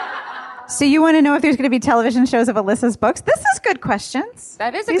 So you want to know if there's going to be television shows of Alyssa's books? This is good questions.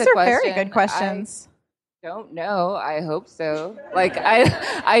 That is a good question. These are very good questions. I don't know. I hope so.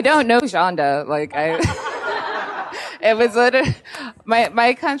 I don't know Shonda. It was literally,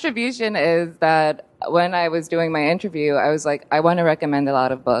 my contribution is that when I was doing my interview, I was like, I want to recommend a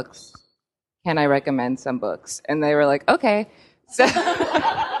lot of books. Can I recommend some books? And they were like, okay. So,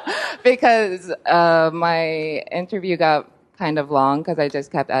 because my interview got kind of long because I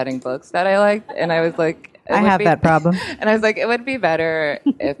just kept adding books that I liked, and I was like, I have that problem. And I was like, it would be better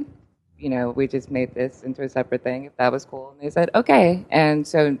if we just made this into a separate thing, if that was cool. And they said, okay. And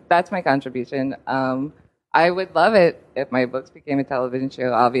so that's my contribution. I would love it if my books became a television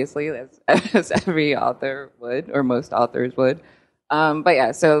show, obviously, as every author would, or most authors would. But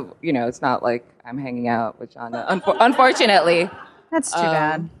yeah, so, it's not like I'm hanging out with Shonda, unfortunately. That's too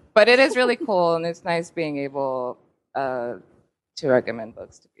bad. But it is really cool, and it's nice being able to recommend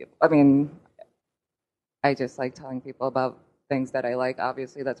books to people. I just like telling people about things that I like.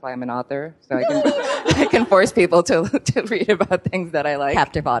 Obviously, that's why I'm an author, so I can force people to read about things that I like.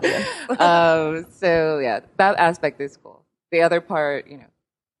 Captive audience. So yeah, that aspect is cool. The other part,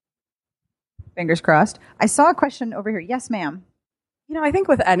 Fingers crossed. I saw a question over here. Yes, ma'am. I think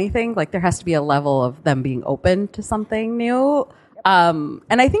with anything, there has to be a level of them being open to something new. And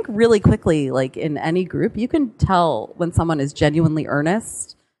I think really quickly, in any group, you can tell when someone is genuinely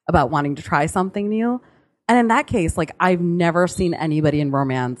earnest about wanting to try something new. And in that case, I've never seen anybody in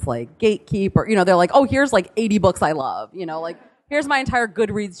romance gatekeep or, they're like, oh, here's 80 books I love. Here's my entire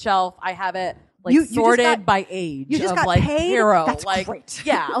Goodreads shelf. I have it sorted by age. You just got paid? Hero. That's great.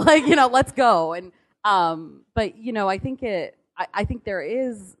 Yeah, let's go. And but I think there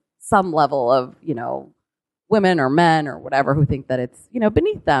is some level of, women or men or whatever who think that it's,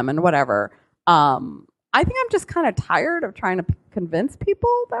 beneath them and whatever. I think I'm just kind of tired of trying to convince people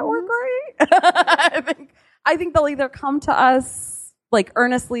that we're great. I think they'll either come to us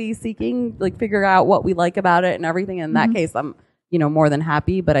earnestly seeking, figure out what we like about it and everything. In that case, I'm, more than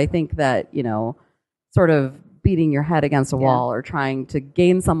happy. But I think that, sort of beating your head against a wall or trying to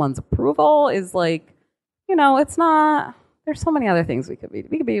gain someone's approval is like, it's not. There's so many other things we could be.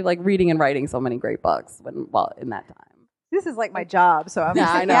 We could be like reading and writing so many great books in that time. This is like my job, so I'm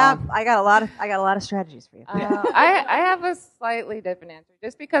I know. yeah, I got a lot of strategies for you. I have a slightly different answer,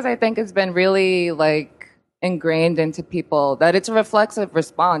 just because I think it's been really like ingrained into people that it's a reflexive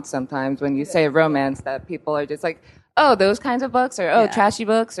response sometimes when you say romance, that people are just like, oh, those kinds of books, or trashy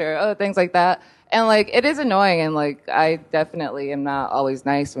books, or things like that. And like, it is annoying, and like, I definitely am not always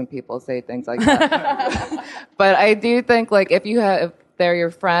nice when people say things like that. But I do think like if they're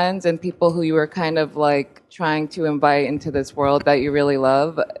your friends and people who you were kind of like trying to invite into this world that you really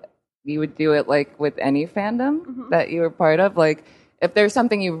love, you would do it like with any fandom that you were part of. Like, if there's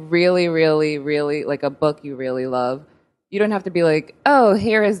something you really, really, really, like a book you really love, you don't have to be like, oh,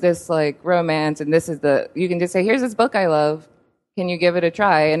 here is this like romance, and you can just say, here's this book I love. Can you give it a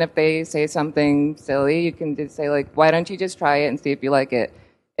try? And if they say something silly, you can just say like, why don't you just try it and see if you like it?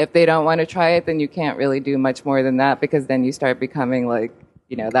 If they don't want to try it, then you can't really do much more than that, because then you start becoming like,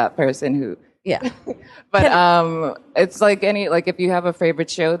 that person who. Yeah. But it's like if you have a favorite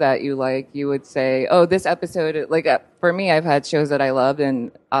show that you like, you would say, oh, this episode, like for me, I've had shows that I loved,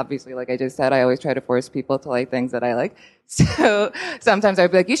 and obviously, like I just said, I always try to force people to like things that I like. So sometimes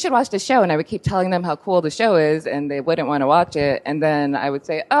I'd be like, you should watch the show, and I would keep telling them how cool the show is, and they wouldn't want to watch it. And then I would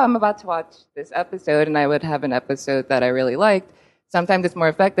say, oh, I'm about to watch this episode, and I would have an episode that I really liked. Sometimes it's more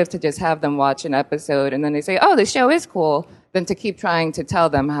effective to just have them watch an episode, and then they say, oh, the show is cool, than to keep trying to tell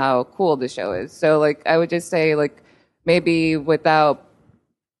them how cool the show is. So, like, I would just say, like, maybe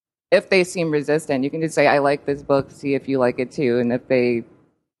if they seem resistant, you can just say, I like this book, see if you like it too. And if they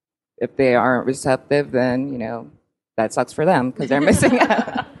aren't receptive, then, that sucks for them, because they're missing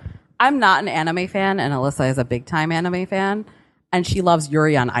out. I'm not an anime fan, and Alyssa is a big-time anime fan, and she loves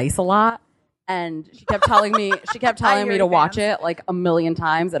Yuri on Ice a lot. And she kept telling me to watch it like a million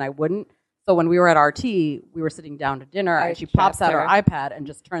times, and I wouldn't. So when we were at RT, we were sitting down to dinner, and she pops out her iPad and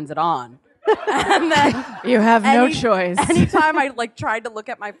just turns it on. And then you have no choice. Anytime I like tried to look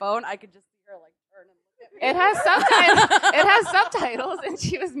at my phone, I could just see her like turn and look at me. It has subtitles, and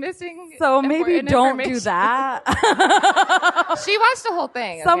she was missing. So maybe don't do that. She watched the whole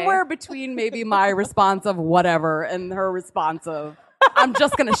thing. Somewhere between maybe my response of whatever and her response of, I'm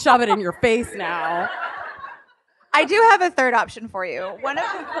just going to shove it in your face now. I do have a third option for you.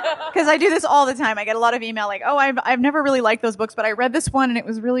 Because I do this all the time. I get a lot of email like, oh, I've never really liked those books, but I read this one and it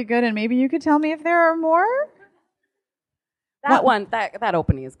was really good, and maybe you could tell me if there are more? That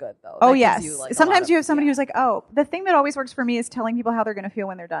opening is good, though. Oh, yes. Sometimes you have somebody who's like, oh, the thing that always works for me is telling people how they're going to feel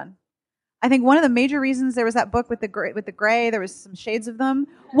when they're done. I think one of the major reasons there was that book with the gray, there was some shades of them.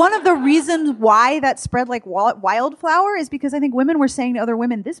 One of the reasons why that spread like wildflower is because I think women were saying to other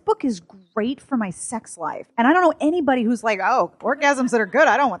women, this book is great for my sex life. And I don't know anybody who's like, oh, orgasms that are good,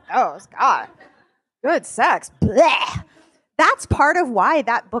 I don't want those. God, good sex. Blech. That's part of why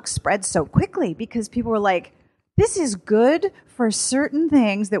that book spread so quickly, because people were like, this is good for certain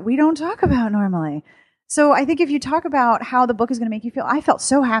things that we don't talk about normally. So I think if you talk about how the book is going to make you feel, I felt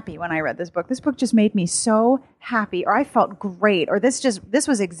so happy when I read this book. This book just made me so happy, or I felt great, or this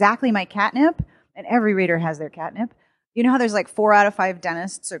was exactly my catnip, and every reader has their catnip. You know how there's like 4 out of 5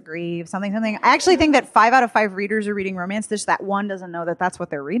 dentists agree, something. I actually think that 5 out of 5 readers are reading romance. Just that one doesn't know that that's what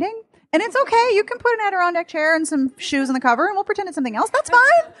they're reading. And it's okay. You can put an Adirondack chair and some shoes on the cover, and we'll pretend it's something else. That's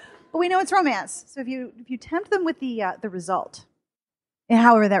fine. But we know it's romance. So if you tempt them with the result, and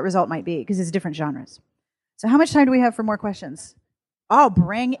however that result might be, because it's different genres. So how much time do we have for more questions? Oh,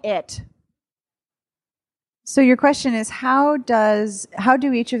 bring it. So your question is, how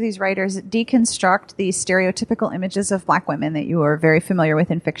do each of these writers deconstruct the stereotypical images of Black women that you are very familiar with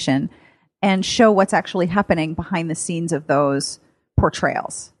in fiction and show what's actually happening behind the scenes of those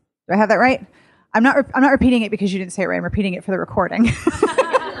portrayals? Do I have that right? I'm not repeating it because you didn't say it right. I'm repeating it for the recording.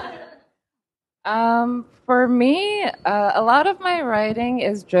 For me, a lot of my writing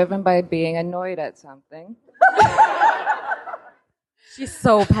is driven by being annoyed at something. She's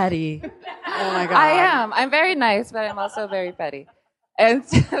so petty. Oh my God. I am. I'm very nice, but I'm also very petty. And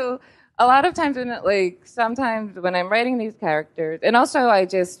so a lot of times sometimes when I'm writing these characters, and also I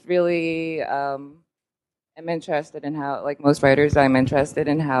just really am interested in how, like most writers, I'm interested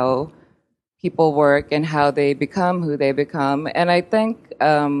in how people work and how they become who they become. And I think,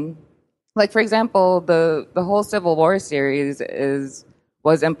 like, for example, the whole Civil War series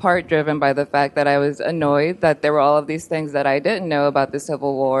was in part driven by the fact that I was annoyed that there were all of these things that I didn't know about the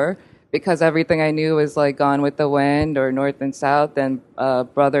Civil War, because everything I knew was like Gone with the Wind or North and South and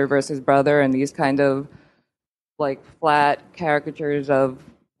brother versus brother and these kind of like flat caricatures of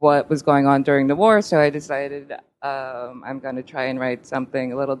what was going on during the war. So I decided I'm going to try and write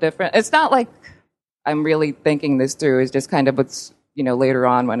something a little different. It's not like I'm really thinking this through. It's just kind of what's, later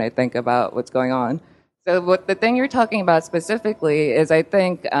on when I think about what's going on. So what the thing you're talking about specifically is, I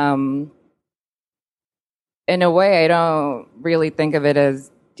think, in a way, I don't really think of it as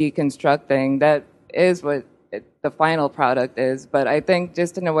deconstructing. That is what the final product is. But I think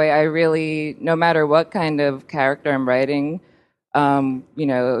just in a way, I really, no matter what kind of character I'm writing,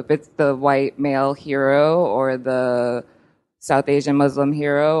 if it's the white male hero or the South Asian Muslim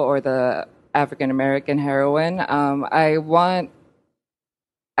hero or the African American heroine, I want,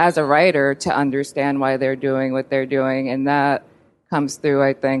 as a writer, to understand why they're doing what they're doing, and that comes through,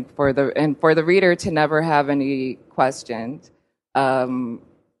 I think, for the reader to never have any questions.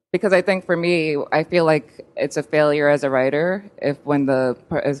 Because I think for me, I feel like it's a failure as a writer if when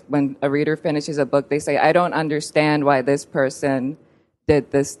a reader finishes a book, they say, I don't understand why this person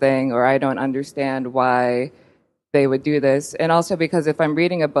did this thing, or I don't understand why they would do this. And also because if I'm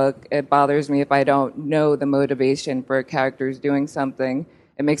reading a book, it bothers me if I don't know the motivation for a character's doing something.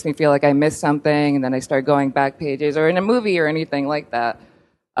 It makes me feel like I missed something, and then I start going back pages, or in a movie or anything like that.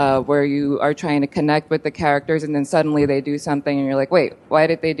 Where you are trying to connect with the characters, and then suddenly they do something and you're like, wait, why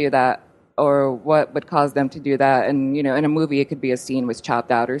did they do that? Or what would cause them to do that? And, in a movie, it could be a scene was chopped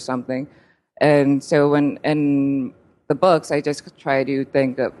out or something. And so when in the books, I just try to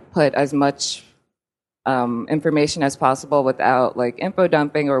put as much information as possible without info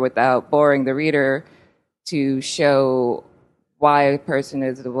dumping or without boring the reader, to show why a person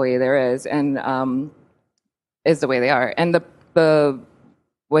is the way there is and is the way they are. And the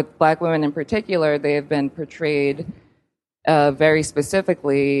with Black women in particular, they have been portrayed very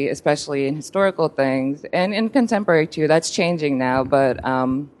specifically, especially in historical things, and in contemporary too. That's changing now, but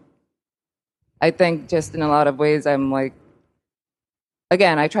I think just in a lot of ways, I'm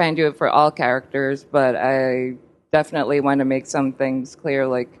again, I try and do it for all characters, but I definitely want to make some things clear,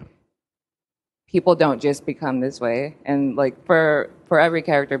 people don't just become this way, and for every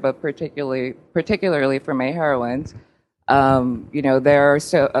character, but particularly for my heroines. There are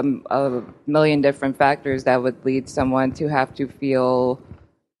a million different factors that would lead someone to have to feel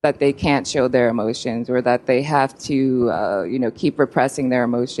that they can't show their emotions, or that they have to, keep repressing their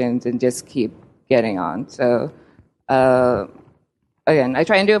emotions and just keep getting on. So, again, I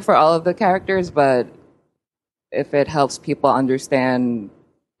try and do it for all of the characters, but if it helps people understand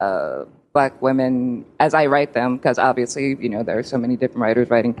Black women as I write them, because obviously, there are so many different writers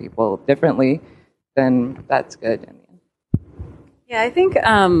writing people differently, then that's good. Yeah, I think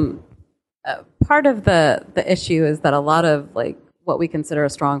part of the issue is that a lot of what we consider a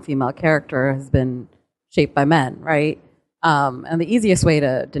strong female character has been shaped by men, right? And the easiest way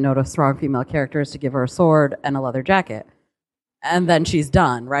to denote a strong female character is to give her a sword and a leather jacket, and then she's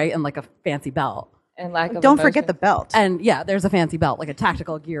done, right? And a fancy belt. And don't forget the belt. And yeah, there's a fancy belt, like a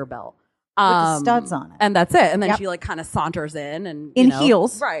tactical gear belt. With the studs on it. And that's it. And then she kind of saunters in and in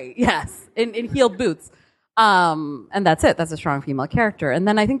heels. Right, yes. In heeled boots. And that's it. That's a strong female character. And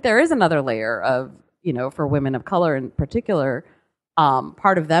then I think there is another layer of, for women of color in particular,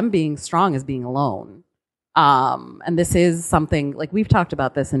 part of them being strong is being alone. And this is something, we've talked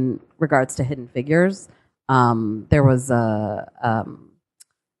about this in regards to Hidden Figures. There was a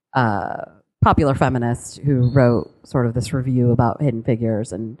popular feminist who wrote sort of this review about Hidden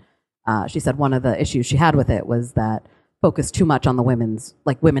Figures, and she said one of the issues she had with it was that focused too much on the women's,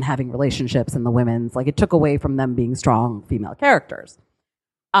 women having relationships, and the women's, it took away from them being strong female characters.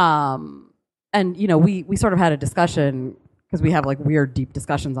 And, we sort of had a discussion, because we have weird, deep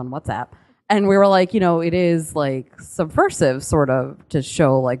discussions on WhatsApp. And we were it is subversive sort of to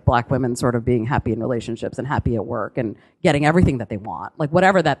show Black women sort of being happy in relationships and happy at work and getting everything that they want,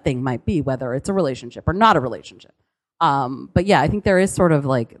 whatever that thing might be, whether it's a relationship or not a relationship. But yeah, I think there is sort of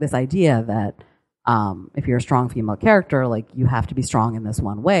this idea that if you're a strong female character, you have to be strong in this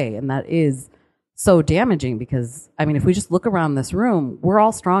one way. And that is so damaging because, if we just look around this room, we're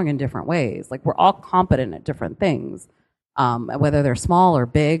all strong in different ways. We're all competent at different things. Whether they're small or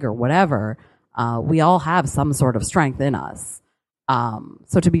big or whatever, we all have some sort of strength in us.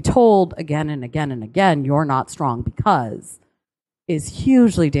 So to be told again and again and again, you're not strong because is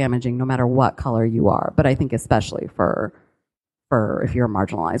hugely damaging no matter what color you are. But I think especially for if you're a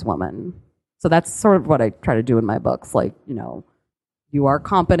marginalized woman. So that's sort of what I try to do in my books. You are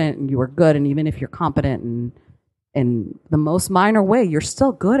competent and you are good. And even if you're competent in the most minor way, you're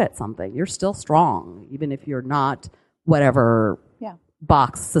still good at something. You're still strong, even if you're not whatever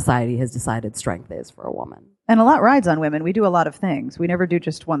box society has decided strength is for a woman. And a lot rides on women. We do a lot of things. We never do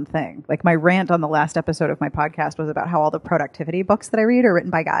just one thing. Like my rant on the last episode of my podcast was about how all the productivity books that I read are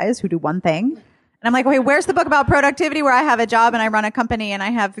written by guys who do one thing. And I'm like, okay, where's the book about productivity where I have a job and I run a company and I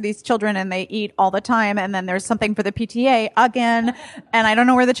have these children and they eat all the time and then there's something for the PTA again and I don't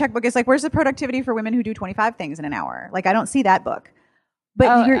know where the checkbook is. Like, where's the productivity for women who do 25 things in an hour? Like, I don't see that book.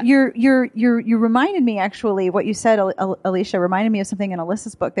 But you reminded me, actually, what you said, Alicia, reminded me of something in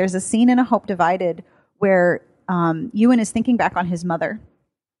Alyssa's book. There's a scene in A Hope Divided where Ewan is thinking back on his mother,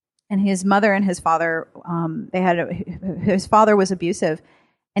 and his mother and his father, his father was abusive,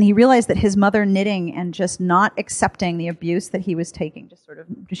 and he realized that his mother knitting and just not accepting the abuse that he was taking, just sort of,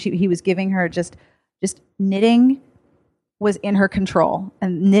 he was giving her just knitting was in her control,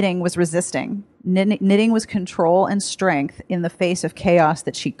 and knitting was resisting. Knitting was control and strength in the face of chaos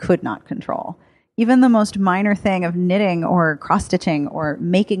that she could not control. Even the most minor thing of knitting or cross-stitching or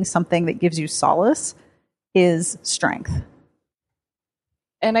making something that gives you solace is strength.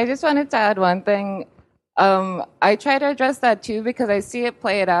 And I just wanted to add one thing. I try to address that too because I see it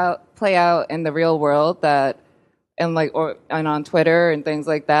play out in the real world, that and on Twitter and things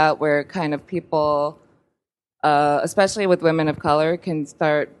like that, where kind of people, especially with women of color, can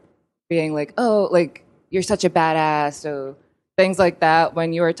start being like, oh, like you're such a badass, or things like that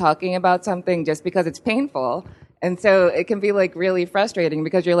when you are talking about something just because it's painful. And so it can be like really frustrating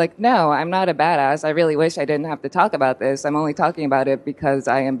because you're like, no, I'm not a badass. I really wish I didn't have to talk about this. I'm only talking about it because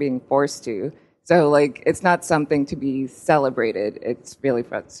I am being forced to. So like, it's not something to be celebrated. It's really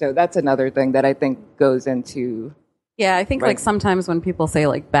so that's another thing that I think goes into. Yeah, I think like sometimes when people say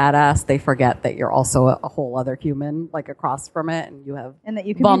like badass, they forget that you're also a whole other human, like across from it, and you have and that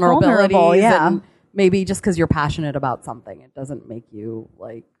you can vulnerabilities. Be vulnerable, yeah. And maybe just because you're passionate about something, it doesn't make you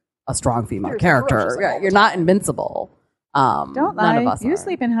like a strong female character. Yeah, you're not invincible. Don't none lie. of us You are.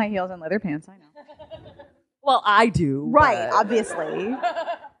 sleep in high heels and leather pants. I know. Well, I do. Right, but- obviously.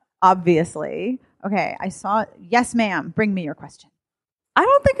 Obviously. Okay, I saw. Yes, ma'am. Bring me your question. I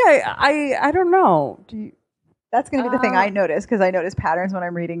don't think I don't know. Do you, That's going to be the thing I notice, because I notice patterns when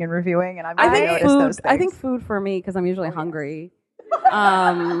I'm reading and reviewing, and I think notice food. those things. I think food for me, because I'm usually hungry.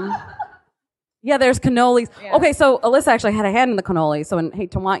 Yeah, there's cannolis. Yeah. Okay, so Alyssa actually had a hand in the cannoli. So in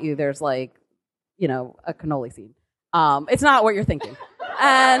Hate to Want You, there's like, a cannoli scene. It's not what you're thinking.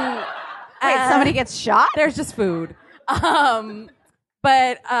 And Wait, somebody gets shot? there's just food.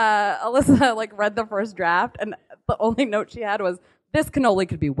 But Alyssa like read the first draft, and the only note she had was, "This cannoli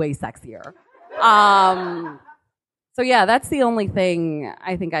could be way sexier." So yeah, that's the only thing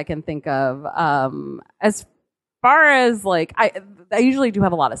I think I can think of. As far as like, I usually do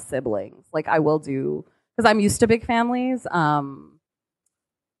have a lot of siblings. Like I will do, because I'm used to big families. And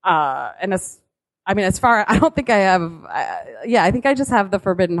I don't think I have. I think I just have the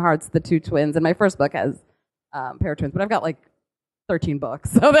Forbidden Hearts, the two twins, and my first book has a pair of twins, but I've got like 13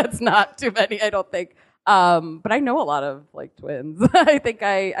 books, so that's not too many, I don't think. But I know a lot of like twins. I think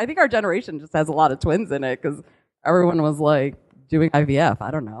our generation just has a lot of twins in it because everyone was like doing IVF.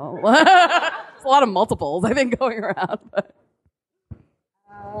 I don't know. It's a lot of multiples, I think, going around. But.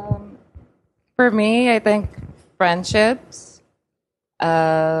 For me, I think friendships.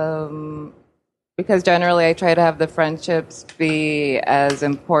 Because generally I try to have the friendships be as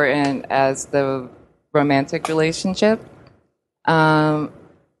important as the romantic relationship. And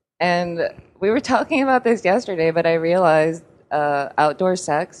we were talking about this yesterday, but I realized outdoor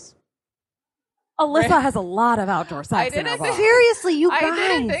sex. Alyssa has a lot of outdoor sex. I didn't think, Seriously, you guys. I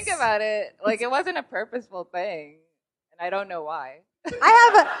didn't think about it. Like, it wasn't a purposeful thing, and I don't know why.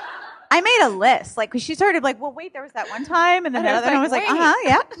 I made a list. Like, 'cause she started like, well, wait, there was that one time, and then the other one was like, yeah.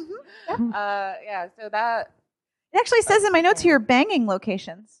 Yeah. So that It actually says in my notes here, banging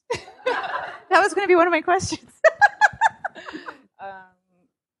locations. That was going to be one of my questions.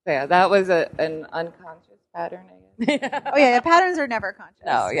 yeah, that was an unconscious pattern, I guess. Oh yeah, patterns are never conscious.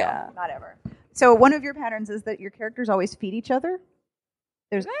 Oh, yeah. No, not ever. So one of your patterns is that your characters always feed each other.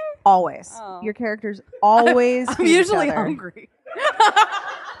 There's always. Oh. Your characters always I'm feed usually each other. hungry.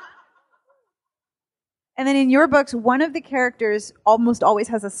 And then in your books, one of the characters almost always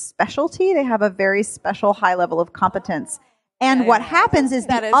has a specialty. They have a very special high level of competence. And what happens is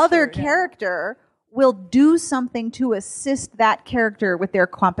That the is other true, yeah. character will do something to assist that character with their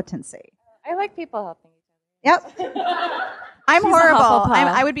competency. I like people helping. Yep. I'm She's a horrible. Hufflepuff.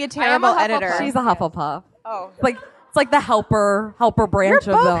 I would be a terrible Hufflepuff. editor. She's a Hufflepuff. Oh. It's like the helper branch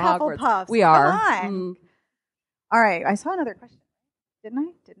You're of the both Hogwarts. Hufflepuffs. We are. Come on. Mm. All right. I saw another question.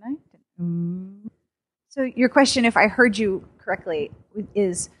 Didn't I? So your question, if I heard you correctly,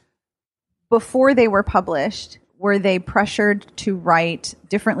 is before they were published, were they pressured to write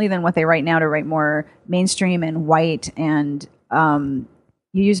differently than what they write now, to write more mainstream and white and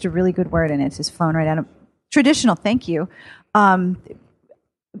you used a really good word and it's just flown right out of traditional, thank you,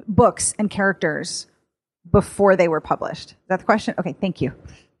 books and characters before they were published? Is that the question? Okay, thank you.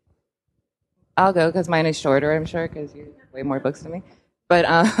 I'll go because mine is shorter, I'm sure, because you have way more books than me. But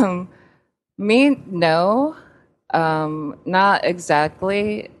me, no, not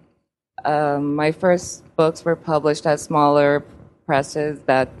exactly. My first books were published at smaller presses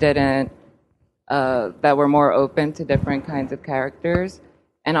that that were more open to different kinds of characters.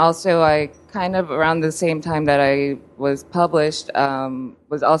 And also, I kind of, around the same time that I was published,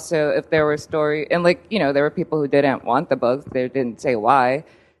 was also, if there were and there were people who didn't want the books, they didn't say why.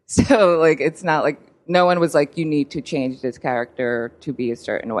 So, it's not like, no one was like, you need to change this character to be a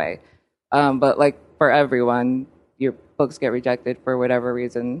certain way. But, for everyone, your books get rejected for whatever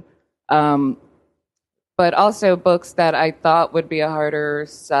reason. But also books that I thought would be a harder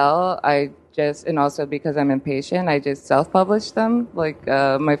sell, and also because I'm impatient, I just self-published them.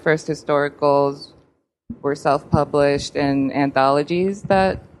 My first historicals were self-published in anthologies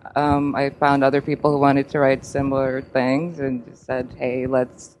that I found other people who wanted to write similar things and just said, hey,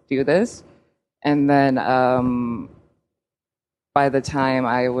 let's do this. And then by the time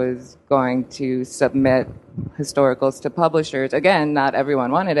I was going to submit historicals to publishers, again, not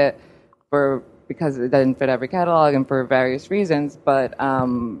everyone wanted it because it doesn't fit every catalog and for various reasons, but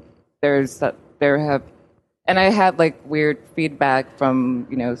and I had weird feedback from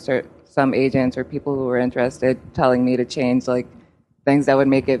some agents or people who were interested telling me to change things that would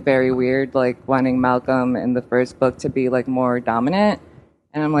make it very weird, like wanting Malcolm in the first book to be more dominant.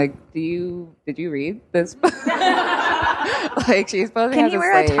 And I'm like, did you read this book? She's supposed to Can have you a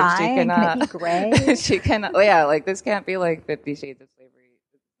wear a slave. tie? She Can cannot. it be gray? She cannot. Yeah, this can't be 50 Shades of Slavery.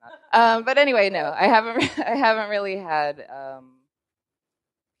 But anyway, no, I haven't really had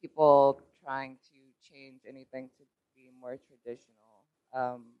people trying to change anything to be more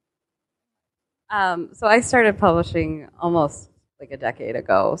traditional. So I started publishing almost a decade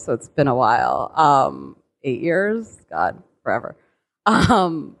ago, so it's been a while. 8 years, God, forever.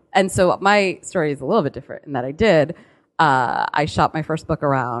 And so my story is a little bit different in that I shopped my first book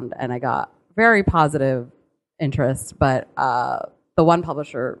around and I got very positive interest, but the one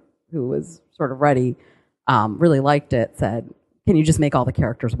publisher who was sort of ready really liked it, said, can you just make all the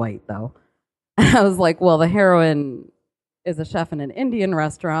characters white though? And I was like, well, the heroine is a chef in an Indian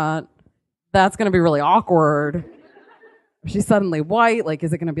restaurant. That's going to be really awkward. She's suddenly white.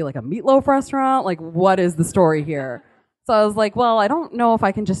 Is it going to be a meatloaf restaurant? What is the story here? So I was like, well, I don't know if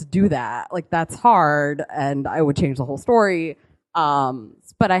I can just do that. That's hard, and I would change the whole story.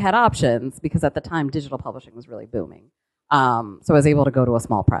 But I had options because at the time, digital publishing was really booming. So I was able to go to a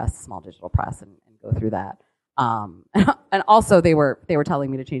small digital press, and go through that. And also, they were telling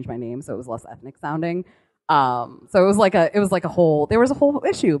me to change my name so it was less ethnic sounding. So it was a whole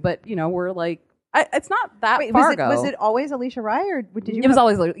issue. But we're it's not that far ago. Was it always Alicia Rye, or did you? It was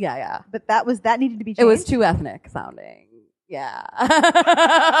always yeah. But that needed to be changed. It was too ethnic sounding. Yeah.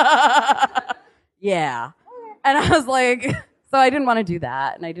 Yeah. And I was like, so I didn't want to do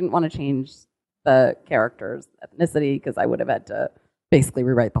that, and I didn't want to change the character's ethnicity because I would have had to basically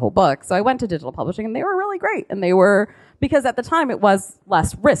rewrite the whole book. So I went to digital publishing, and they were really great. And because at the time it was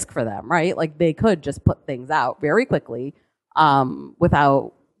less risk for them, right? They could just put things out very quickly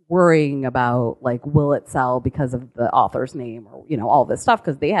without worrying about will it sell because of the author's name or all this stuff,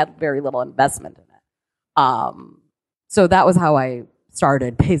 because they had very little investment in it. So that was how I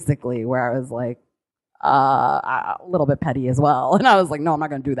started, basically, where I was a little bit petty as well, and I was like, no, I'm not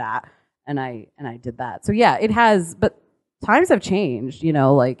going to do that, and I did that. So yeah, it has, but times have changed. In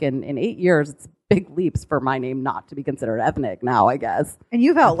 8 years, it's big leaps for my name not to be considered ethnic now, I guess. And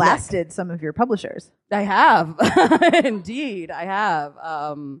you've outlasted some of your publishers. I have. Indeed, I have.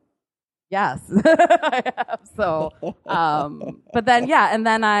 Yes, I have. So, but then, yeah, and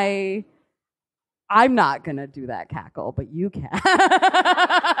then I'm not going to do that cackle, but you can.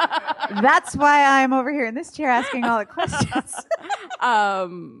 That's why I'm over here in this chair asking all the questions.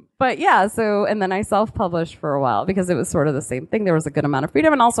 But yeah, so, and then I self-published for a while because it was sort of the same thing. There was a good amount of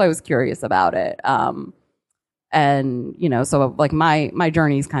freedom, and also I was curious about it. And, so my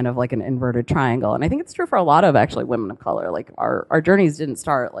journey is kind of like an inverted triangle. And I think it's true for a lot of actually women of color. Our journeys didn't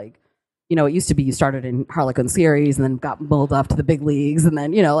start it used to be you started in Harlequin series and then got moved up to the big leagues. And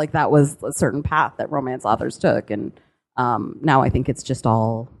then, that was a certain path that romance authors took. And now I think it's just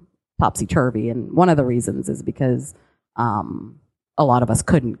all topsy-turvy. And one of the reasons is because a lot of us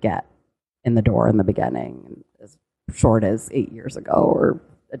couldn't get in the door in the beginning, as short as 8 years ago or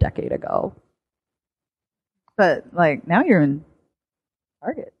a decade ago. but like now you're in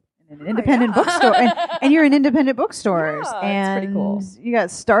Target. An independent bookstore, and you're in independent bookstores, Yeah, and it's pretty cool. you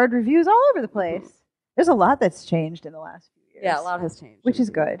got starred reviews all over the place. There's a lot that's changed in the last few years. Yeah, a lot has changed. which is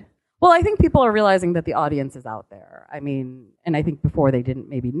good. Well, I think people are realizing that the audience is out there. I mean, and I think before they didn't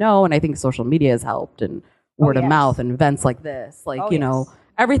maybe know, and I think social media has helped, and word of mouth, and events like this. Like,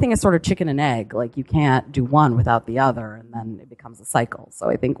 everything is sort of chicken and egg. Like, you can't do one without the other, and then it becomes a cycle. So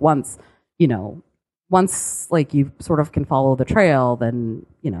I think once like you sort of can follow the trail, then,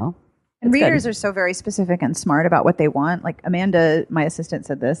 And readers are so very specific and smart about what they want. Like Amanda, my assistant,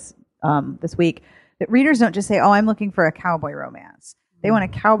 said this week, that readers don't just say, "Oh, I'm looking for a cowboy romance." They want a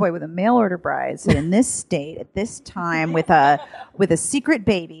cowboy with a mail order bride, set in this state at this time with a secret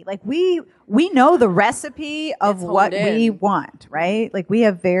baby. Like we know the recipe of what we want, right? Like we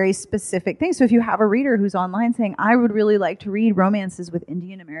have very specific things. So if you have a reader who's online saying, "I would really like to read romances with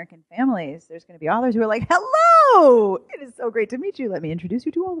Indian American families," there's going to be authors who are like, "Hello, it is so great to meet you. Let me introduce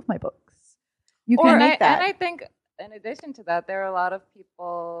you to all of my books." You can make that. And I think in addition to that, there are a lot of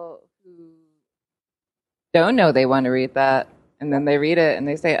people who don't know they want to read that. And then they read it and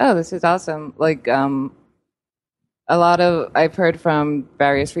they say, "Oh, this is awesome." Like, a lot of, I've heard from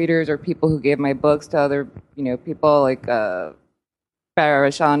various readers or people who gave my books to other, people, like, Farah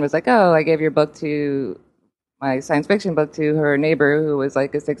Rashan was like, "Oh, I gave your book to, my science fiction book, to her neighbor who was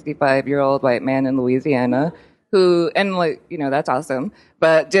like a 65-year-old white man in Louisiana who," and like, that's awesome.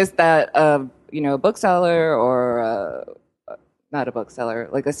 But just that, a bookseller or, not a bookseller,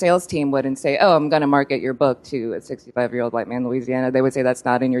 like a sales team wouldn't say, "Oh, I'm going to market your book to a 65-year-old white man in Louisiana." They would say that's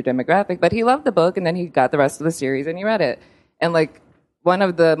not in your demographic. But he loved the book, and then he got the rest of the series and he read it. And like one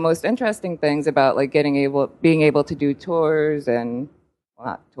of the most interesting things about like being able to do tours and, well,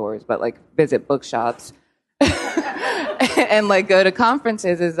 not tours, but like visit bookshops and like go to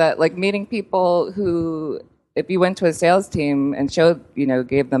conferences is that like meeting people who, if you went to a sales team and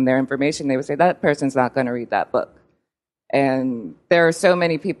gave them their information, they would say that person's not going to read that book. And there are so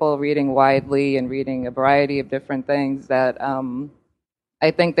many people reading widely and reading a variety of different things that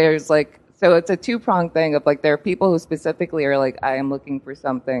I think there's like, so it's a two-pronged thing of like, there are people who specifically are like, I am looking for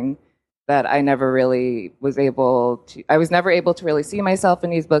something that I never really was I was never able to really see myself in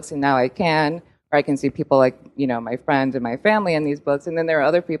these books, and now I can, or I can see people like, my friends and my family in these books. And then there are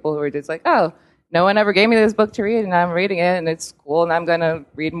other people who are just like, "Oh, no one ever gave me this book to read, and I'm reading it, and it's cool, and I'm going to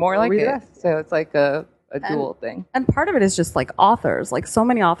read more like it." So it's like a dual thing. And part of it is just like authors. Like so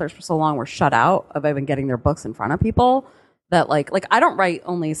many authors for so long were shut out of even getting their books in front of people that like I don't write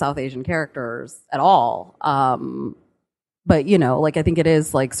only South Asian characters at all. But, like I think it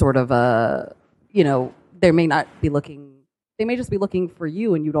is like sort of they may just be looking for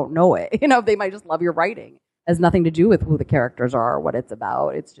you and you don't know it. They might just love your writing. It has nothing to do with who the characters are or what it's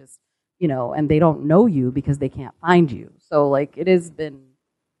about. It's just, and they don't know you because they can't find you. So like it has been,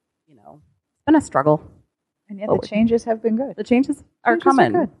 it's been a struggle. And yet the changes have been good. The changes are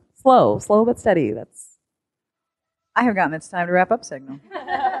coming. Are slow but steady. I have gotten it's time to wrap up signal.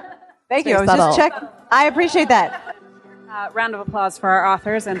 Thank you. I was subtle. just checking. I appreciate that. Round of applause for our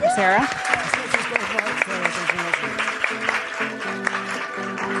authors and for Sarah.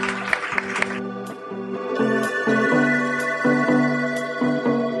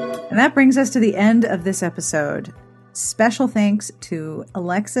 And that brings us to the end of this episode. Special thanks to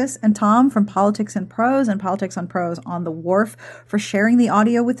Alexis and Tom from Politics and Prose and Politics on Prose on the Wharf for sharing the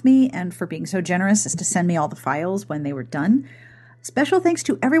audio with me and for being so generous as to send me all the files when they were done. Special thanks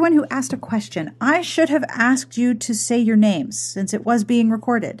to everyone who asked a question. I should have asked you to say your names since it was being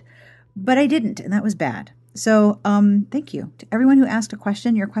recorded, but I didn't, and that was bad. So thank you to everyone who asked a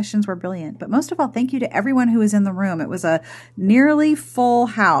question. Your questions were brilliant. But most of all, thank you to everyone who was in the room. It was a nearly full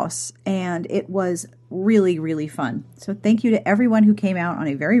house, and it was really, really fun. So thank you to everyone who came out on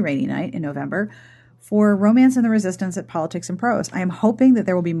a very rainy night in November for Romance and the Resistance at Politics and Prose. I am hoping that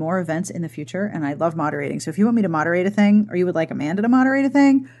there will be more events in the future, and I love moderating. So if you want me to moderate a thing, or you would like Amanda to moderate a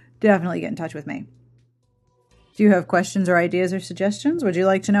thing, definitely get in touch with me. Do you have questions or ideas or suggestions? Would you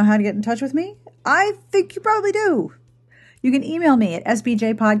like to know how to get in touch with me? I think you probably do. You can email me at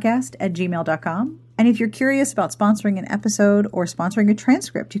sbjpodcast@gmail.com. And if you're curious about sponsoring an episode or sponsoring a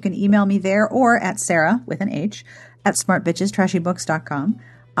transcript, you can email me there or at Sarah, with an H, at smartbitchestrashybooks.com.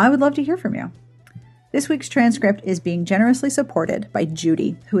 I would love to hear from you. This week's transcript is being generously supported by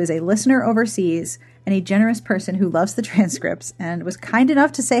Judy, who is a listener overseas and a generous person who loves the transcripts and was kind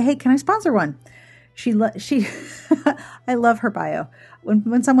enough to say, "Hey, can I sponsor one?" I love her bio.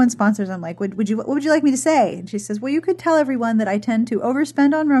 When someone sponsors, I'm like, what would you like me to say? And she says, "Well, you could tell everyone that I tend to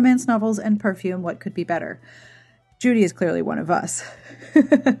overspend on romance novels and perfume. What could be better?" Judy is clearly one of us.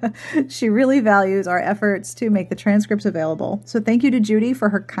 She really values our efforts to make the transcripts available. So thank you to Judy for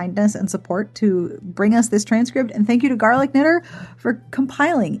her kindness and support to bring us this transcript. And thank you to Garlic Knitter for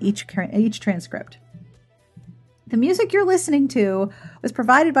compiling each transcript. The music you're listening to was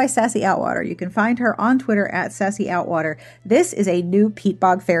provided by Sassy Outwater. You can find her on Twitter at Sassy Outwater. This is a new Pete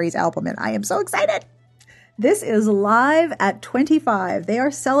Bog Fairies album, and I am so excited. This is Live at 25. They are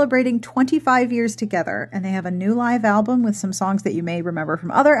celebrating 25 years together, and they have a new live album with some songs that you may remember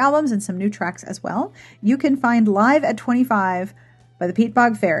from other albums and some new tracks as well. You can find Live at 25 by the Pete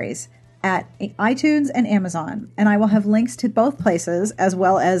Bog Fairies at iTunes and Amazon. And I will have links to both places, as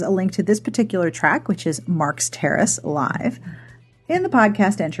well as a link to this particular track, which is Mark's Terrace Live, in the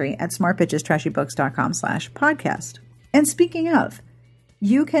podcast entry at smartbitchestrashybooks.com/podcast. And speaking of,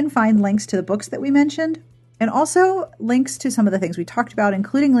 you can find links to the books that we mentioned, and also links to some of the things we talked about,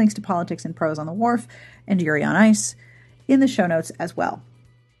 including links to Politics and Prose on the Wharf and Yuri on Ice, in the show notes as well.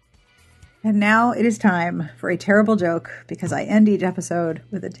 And now it is time for a terrible joke, because I end each episode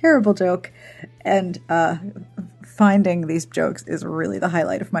with a terrible joke, and finding these jokes is really the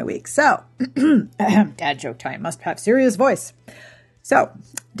highlight of my week. So, dad joke time, must have serious voice. So,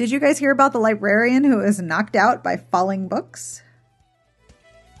 did you guys hear about the librarian who was knocked out by falling books?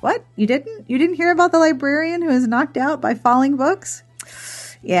 What? You didn't? You didn't hear about the librarian who was knocked out by falling books?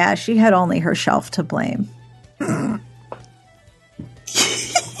 Yeah, she had only herself to blame. They're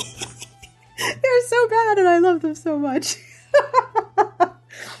so bad, and I love them so much.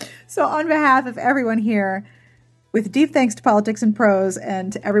 So on behalf of everyone here, with deep thanks to Politics and Prose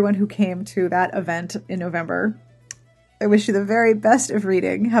and to everyone who came to that event in November, I wish you the very best of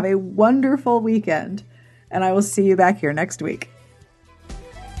reading. Have a wonderful weekend, and I will see you back here next week.